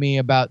interview me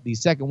about the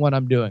second one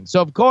I'm doing.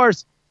 So, of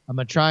course, I'm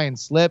going to try and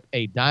slip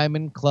a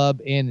Diamond Club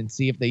in and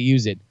see if they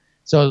use it.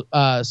 So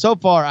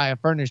far, I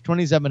have furnished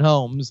 27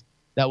 homes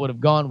that would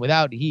have gone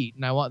without heat,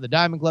 and I want the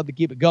Diamond Club to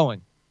keep it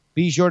going.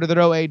 Be sure to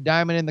throw a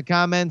diamond in the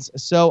comments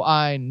so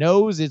I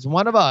knows it's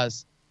one of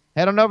us.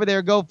 Head on over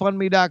there,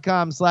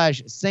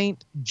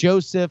 GoFundMe.com/St.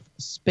 Joseph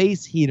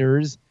Space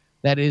Heaters.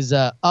 That is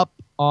up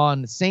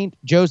on St.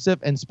 Joseph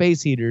and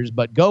Space Heaters,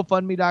 but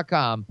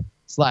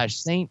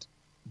GoFundMe.com/St.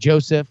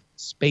 Joseph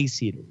Space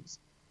Heaters.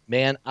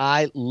 Man,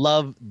 I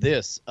love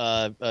this.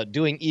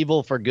 Doing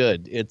evil for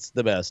good. It's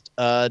the best.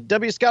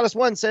 W.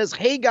 Scottus1 says,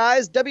 hey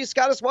guys, W.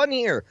 Scottus1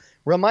 here.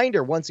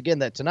 Reminder once again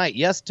that tonight,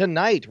 yes,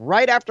 tonight,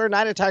 right after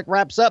Night Attack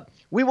wraps up,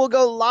 we will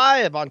go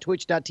live on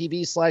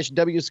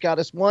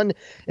twitch.tv/WScottus1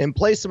 and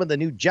play some of the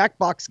new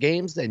Jackbox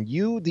games, and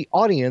you, the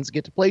audience,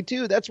 get to play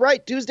too. That's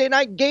right. Tuesday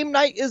night game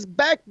night is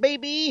back,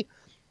 baby.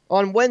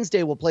 On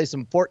Wednesday, we'll play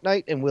some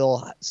Fortnite, and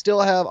we'll still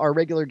have our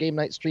regular game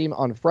night stream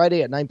on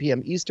Friday at 9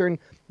 p.m. Eastern.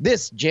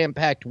 This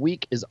jam-packed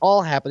week is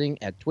all happening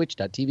at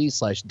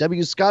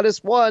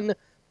twitch.tv/WScottus1.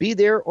 Be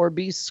there or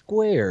be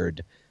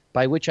squared,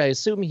 by which I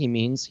assume he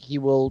means he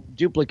will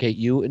duplicate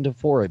you into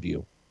 4 of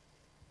you.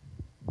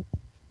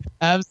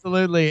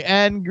 Absolutely.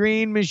 And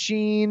Green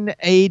Machine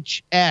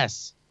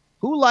HS.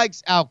 Who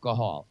likes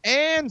alcohol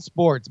and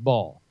sports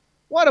ball?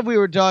 What if we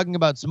were talking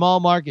about small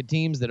market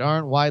teams that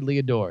aren't widely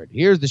adored?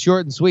 Here's the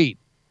short and sweet.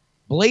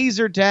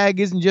 Blazer Tag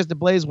isn't just a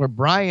place where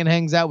Brian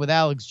hangs out with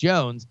Alex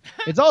Jones.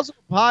 It's also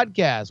a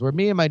podcast where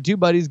me and my two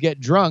buddies get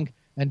drunk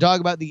and talk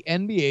about the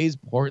NBA's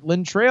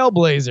Portland Trail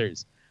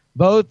Blazers.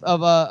 Both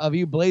of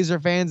you Blazer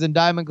fans and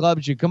Diamond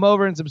Club should come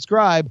over and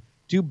subscribe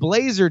to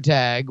Blazer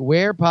Tag,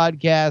 where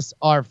podcasts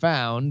are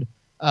found.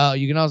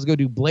 You can also go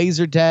to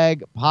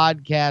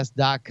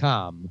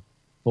blazertagpodcast.com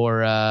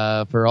for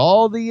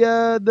all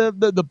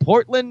the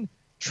Portland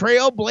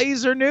Trail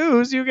Blazer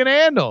news you can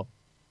handle.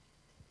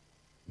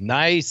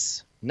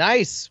 Nice.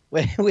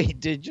 We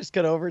did just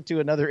cut over to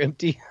another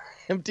empty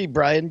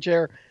Brian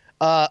chair.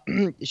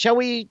 Shall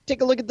we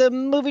take a look at the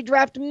movie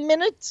draft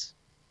minutes?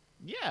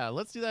 Yeah,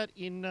 let's do that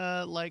in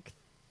like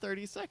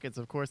 30 seconds.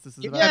 Of course, this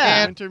is about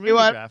Yeah, the winter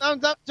movie draft.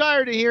 I'm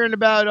tired of hearing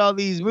about all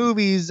these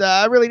movies.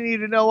 I really need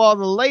to know all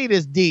the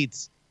latest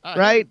deets,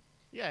 right?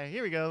 Yeah,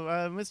 here we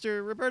go.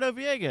 Mr. Roberto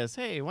Villegas.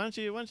 Hey, why don't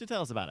you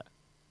tell us about it?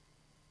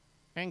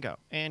 And go.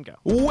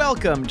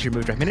 Welcome to your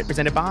Movie Draft Minute,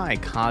 presented by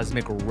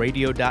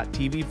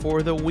CosmicRadio.tv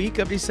for the week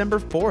of December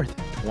 4th,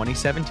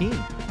 2017.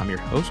 I'm your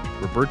host,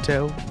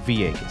 Roberto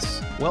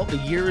Villegas. Well, the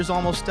year is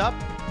almost up.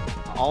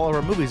 All of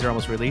our movies are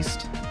almost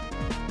released.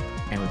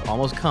 And we've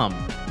almost come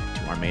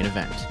to our main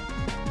event.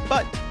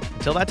 But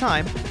until that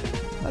time,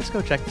 let's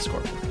go check the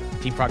scoreboard.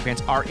 Team Frog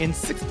Pants are in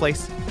 6th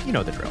place. You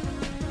know the drill.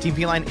 Team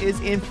Feline is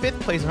in 5th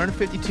place,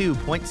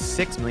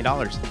 $152.6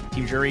 million.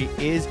 Team Jury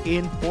is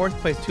in 4th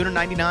place,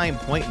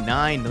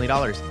 $299.9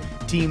 million.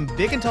 Team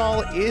Big and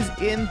Tall is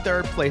in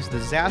 3rd place. The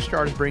Disaster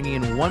Artist bringing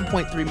in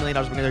 $1.3 million,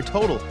 bringing their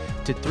total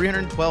to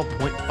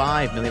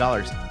 $312.5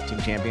 million. Team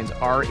Champions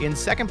are in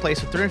 2nd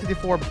place with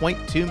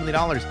 $354.2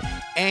 million.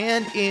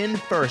 And in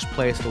 1st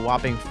place, the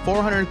whopping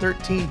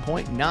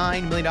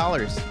 $413.9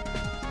 million.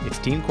 It's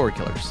Team Cord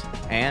Killers.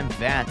 And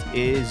that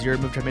is your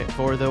Movie Draft Minute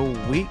for the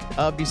week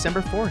of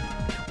December 4th,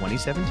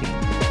 2017.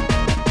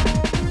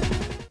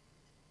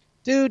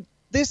 Dude,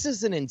 this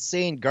is an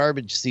insane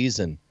garbage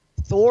season.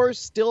 Thor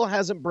still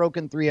hasn't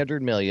broken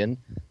 300 million.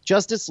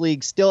 Justice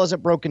League still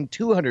hasn't broken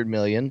 200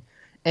 million.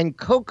 And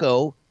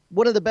Coco,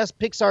 one of the best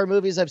Pixar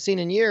movies I've seen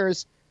in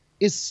years,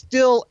 is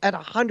still at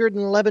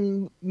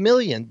 111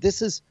 million.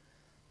 This is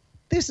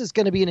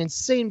going to be an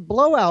insane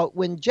blowout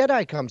when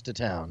Jedi comes to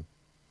town.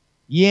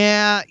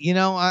 Yeah,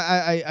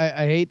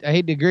 I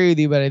hate to agree with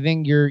you, but I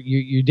think you're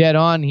dead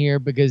on here,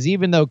 because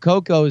even though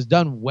Coco has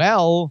done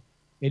well,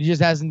 it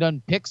just hasn't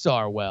done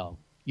Pixar well,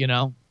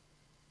 Yeah,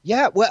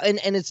 well,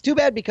 and it's too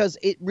bad, because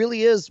it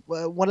really is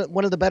one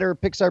of the better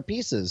Pixar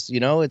pieces.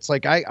 It's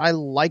like I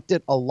liked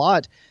it a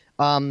lot.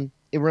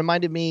 It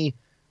reminded me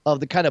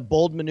of the kind of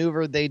bold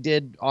maneuver they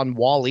did on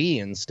Wall-E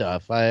and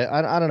stuff.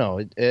 I don't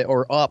know,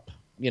 or Up.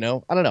 I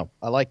don't know.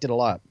 I liked it a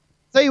lot.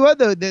 Tell you what,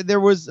 though, there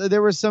was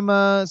some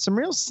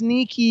real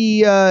sneaky.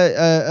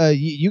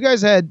 You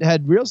guys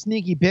had real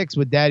sneaky picks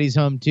with Daddy's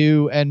Home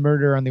 2 and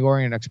Murder on the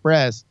Orient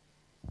Express.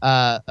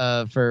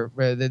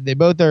 They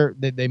both are.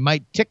 They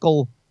might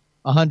tickle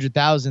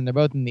 100,000. They're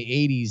both in the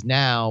 80s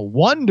now.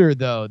 Wonder,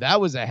 though, that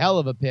was a hell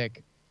of a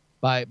pick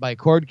by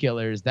Cord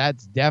Killers.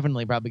 That's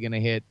definitely probably going to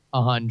hit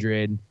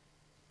 100.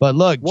 But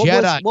look,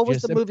 Jedi. What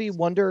was the movie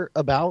Wonder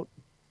about?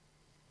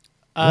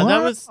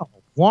 That was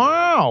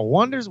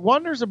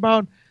Wonders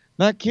about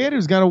that kid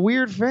who's got a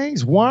weird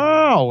face.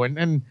 Wow.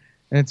 And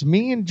it's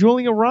me and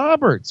Julia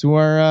Roberts who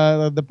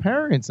are the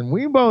parents, and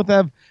we both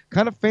have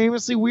kind of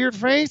famously weird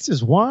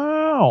faces.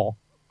 Wow.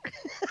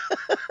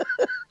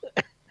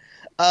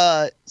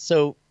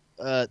 So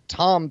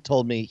Tom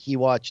told me he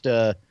watched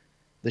The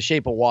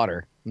Shape of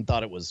Water and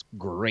thought it was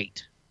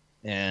great,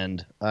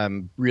 and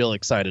I'm real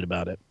excited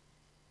about it.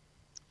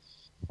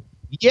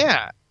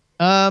 Yeah.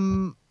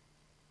 That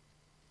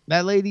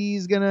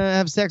lady's gonna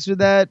have sex with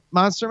that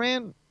monster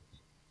man.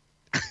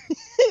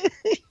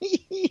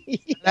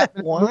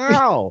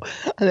 Wow,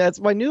 that's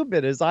my new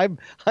bit. Is I'm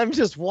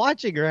just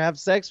watching her have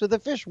sex with a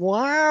fish.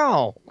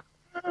 Wow.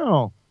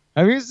 Wow.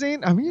 Have you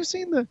seen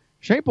The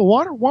Shape of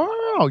Water?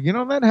 Wow.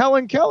 That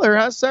Helen Keller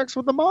has sex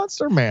with the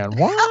monster man.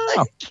 Wow.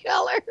 Helen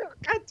Keller.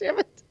 God damn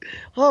it.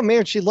 Oh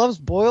man, she loves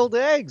boiled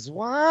eggs.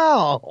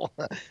 Wow.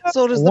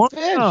 So does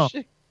the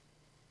fish.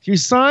 She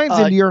signs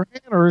into your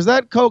hand, or is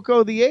that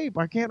Coco the ape?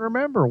 I can't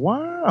remember.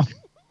 Wow.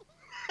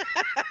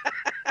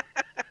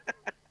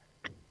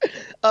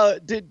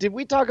 Did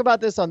we talk about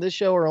this on this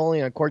show or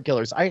only on Cord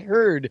Killers? I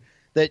heard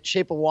that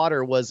Shape of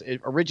Water was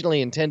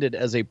originally intended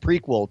as a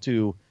prequel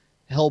to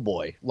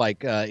Hellboy.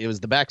 Like it was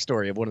the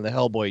backstory of one of the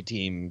Hellboy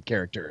team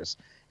characters.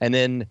 And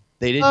then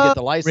they didn't get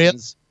the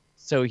license.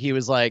 So he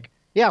was like,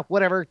 yeah,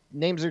 whatever.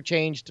 Names are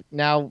changed.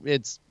 Now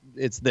it's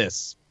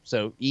this.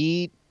 So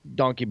eat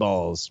donkey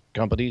balls,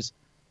 companies.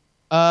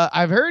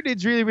 I've heard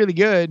it's really, really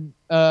good.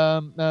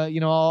 All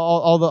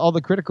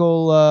the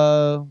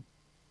critical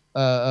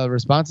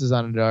responses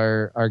on it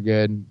are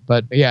good.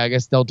 But yeah, I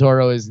guess Del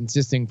Toro is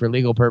insisting for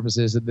legal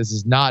purposes that this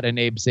is not an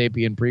Abe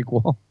Sapien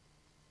prequel.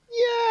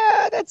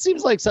 Yeah, that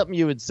seems like something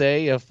you would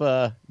say if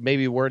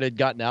maybe word had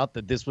gotten out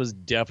that this was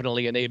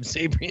definitely an Abe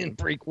Sapien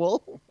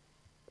prequel.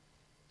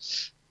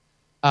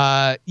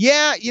 Yeah,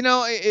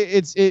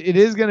 it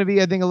is going to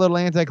be, I think, a little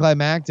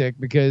anticlimactic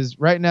because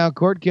right now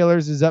Court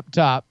Killers is up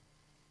top,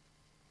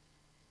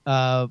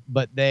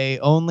 but they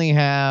only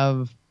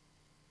have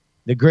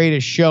The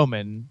Greatest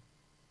Showman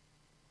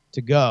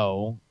to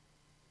go.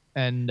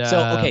 And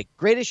okay,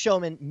 Greatest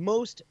Showman,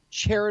 most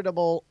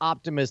charitable,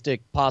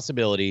 optimistic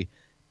possibility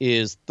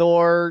is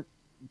Thor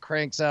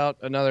cranks out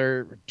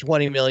another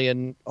 20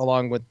 million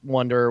along with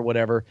Wonder or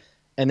whatever.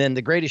 And then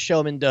The Greatest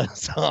Showman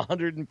does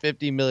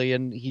 150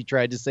 million. He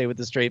tried to say with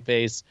a straight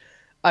face.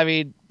 I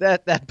mean,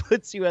 that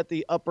puts you at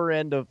the upper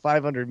end of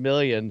 500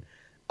 million,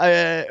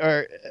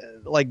 or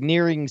like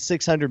nearing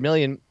 600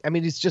 million. I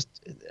mean, it's just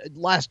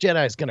Last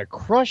Jedi is going to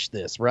crush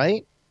this,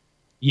 right?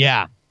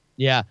 Yeah.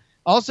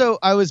 Also,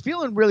 I was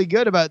feeling really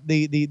good about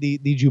the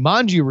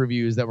Jumanji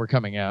reviews that were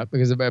coming out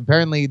because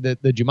apparently the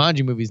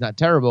Jumanji movie is not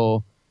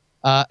terrible.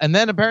 And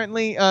then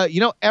apparently,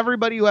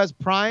 everybody who has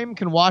Prime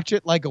can watch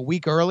it like a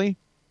week early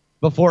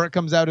before it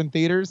comes out in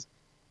theaters.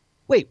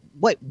 Wait,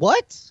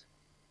 what?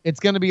 It's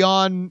going to be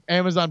on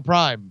Amazon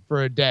Prime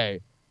for a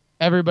day.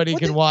 Everybody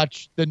can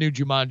watch the new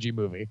Jumanji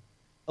movie.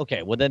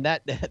 Okay, well then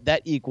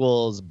that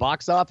equals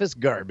box office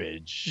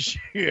garbage.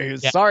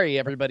 Sorry,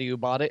 everybody who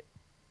bought it.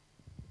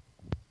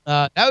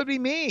 That would be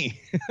me.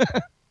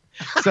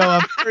 So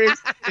I'm very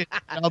excited.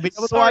 I'll be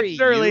able to watch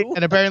it early,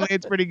 and apparently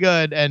it's pretty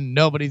good, and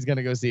nobody's going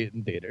to go see it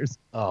in theaters.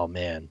 Oh,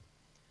 man.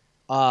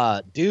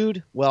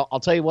 Dude, well, I'll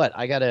tell you what.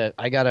 I got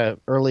a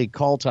early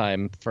call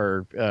time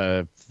for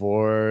the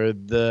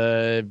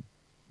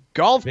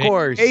golf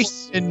course.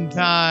 Vacation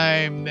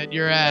time that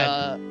you're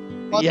at.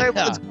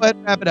 Let's go ahead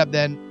and wrap it up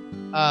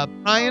then.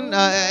 Brian,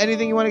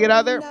 anything you want to get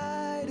out there?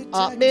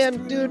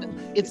 Man, dude,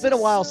 it's been a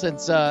while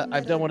since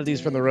I've done one of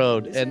these from the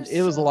road, and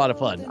it was a lot of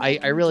fun.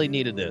 I really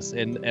needed this,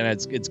 and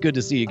it's good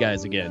to see you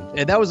guys again.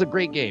 And that was a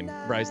great game,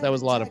 Bryce. That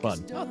was a lot of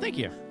fun. Oh, thank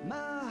you.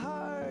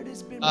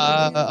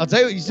 I'll tell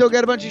you what, you still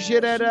got a bunch of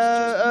shit at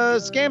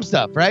Scam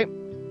Stuff, right?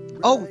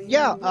 Oh,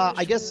 yeah.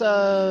 I guess,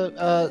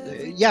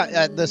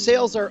 the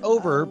sales are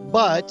over,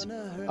 but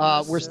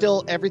we're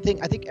still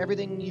everything. I think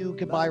everything you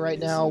could buy right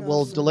now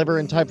will deliver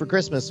in time for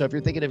Christmas. So if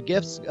you're thinking of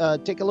gifts,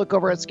 take a look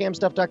over at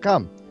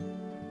scamstuff.com.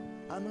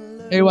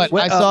 Hey, what?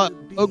 I saw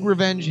Rogue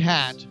Revenge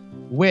hat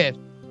with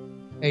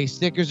a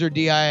Stickers or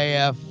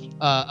DIAF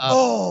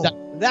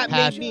that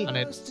patch made me on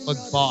it.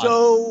 Looks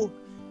boss.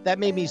 That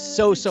made me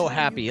so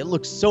happy. It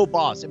looks so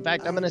boss. In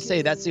fact, I'm going to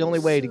say that's the only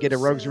way to get a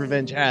Rogue's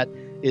Revenge hat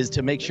is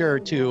to make sure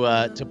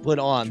to put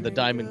on the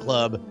Diamond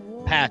Club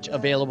patch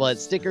available at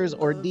stickers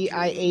or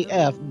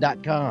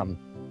DIAF.com.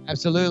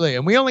 Absolutely.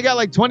 And we only got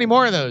like 20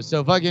 more of those.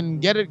 So fucking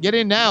get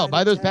in now.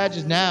 Buy those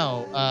patches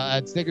now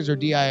at stickers or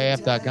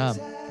DIAF.com.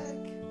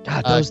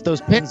 God,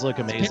 those pins look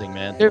amazing,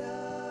 man.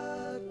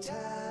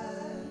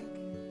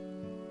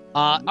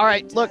 All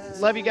right, look,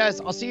 love you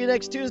guys. I'll see you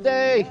next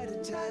Tuesday.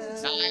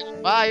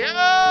 Bye.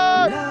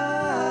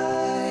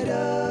 Night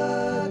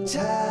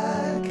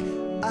attack,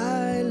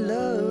 I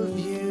love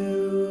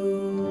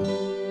you.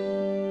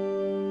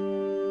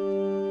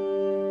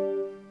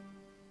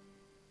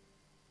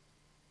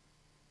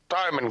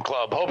 Diamond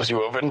Club hopes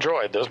you have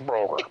enjoyed this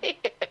program.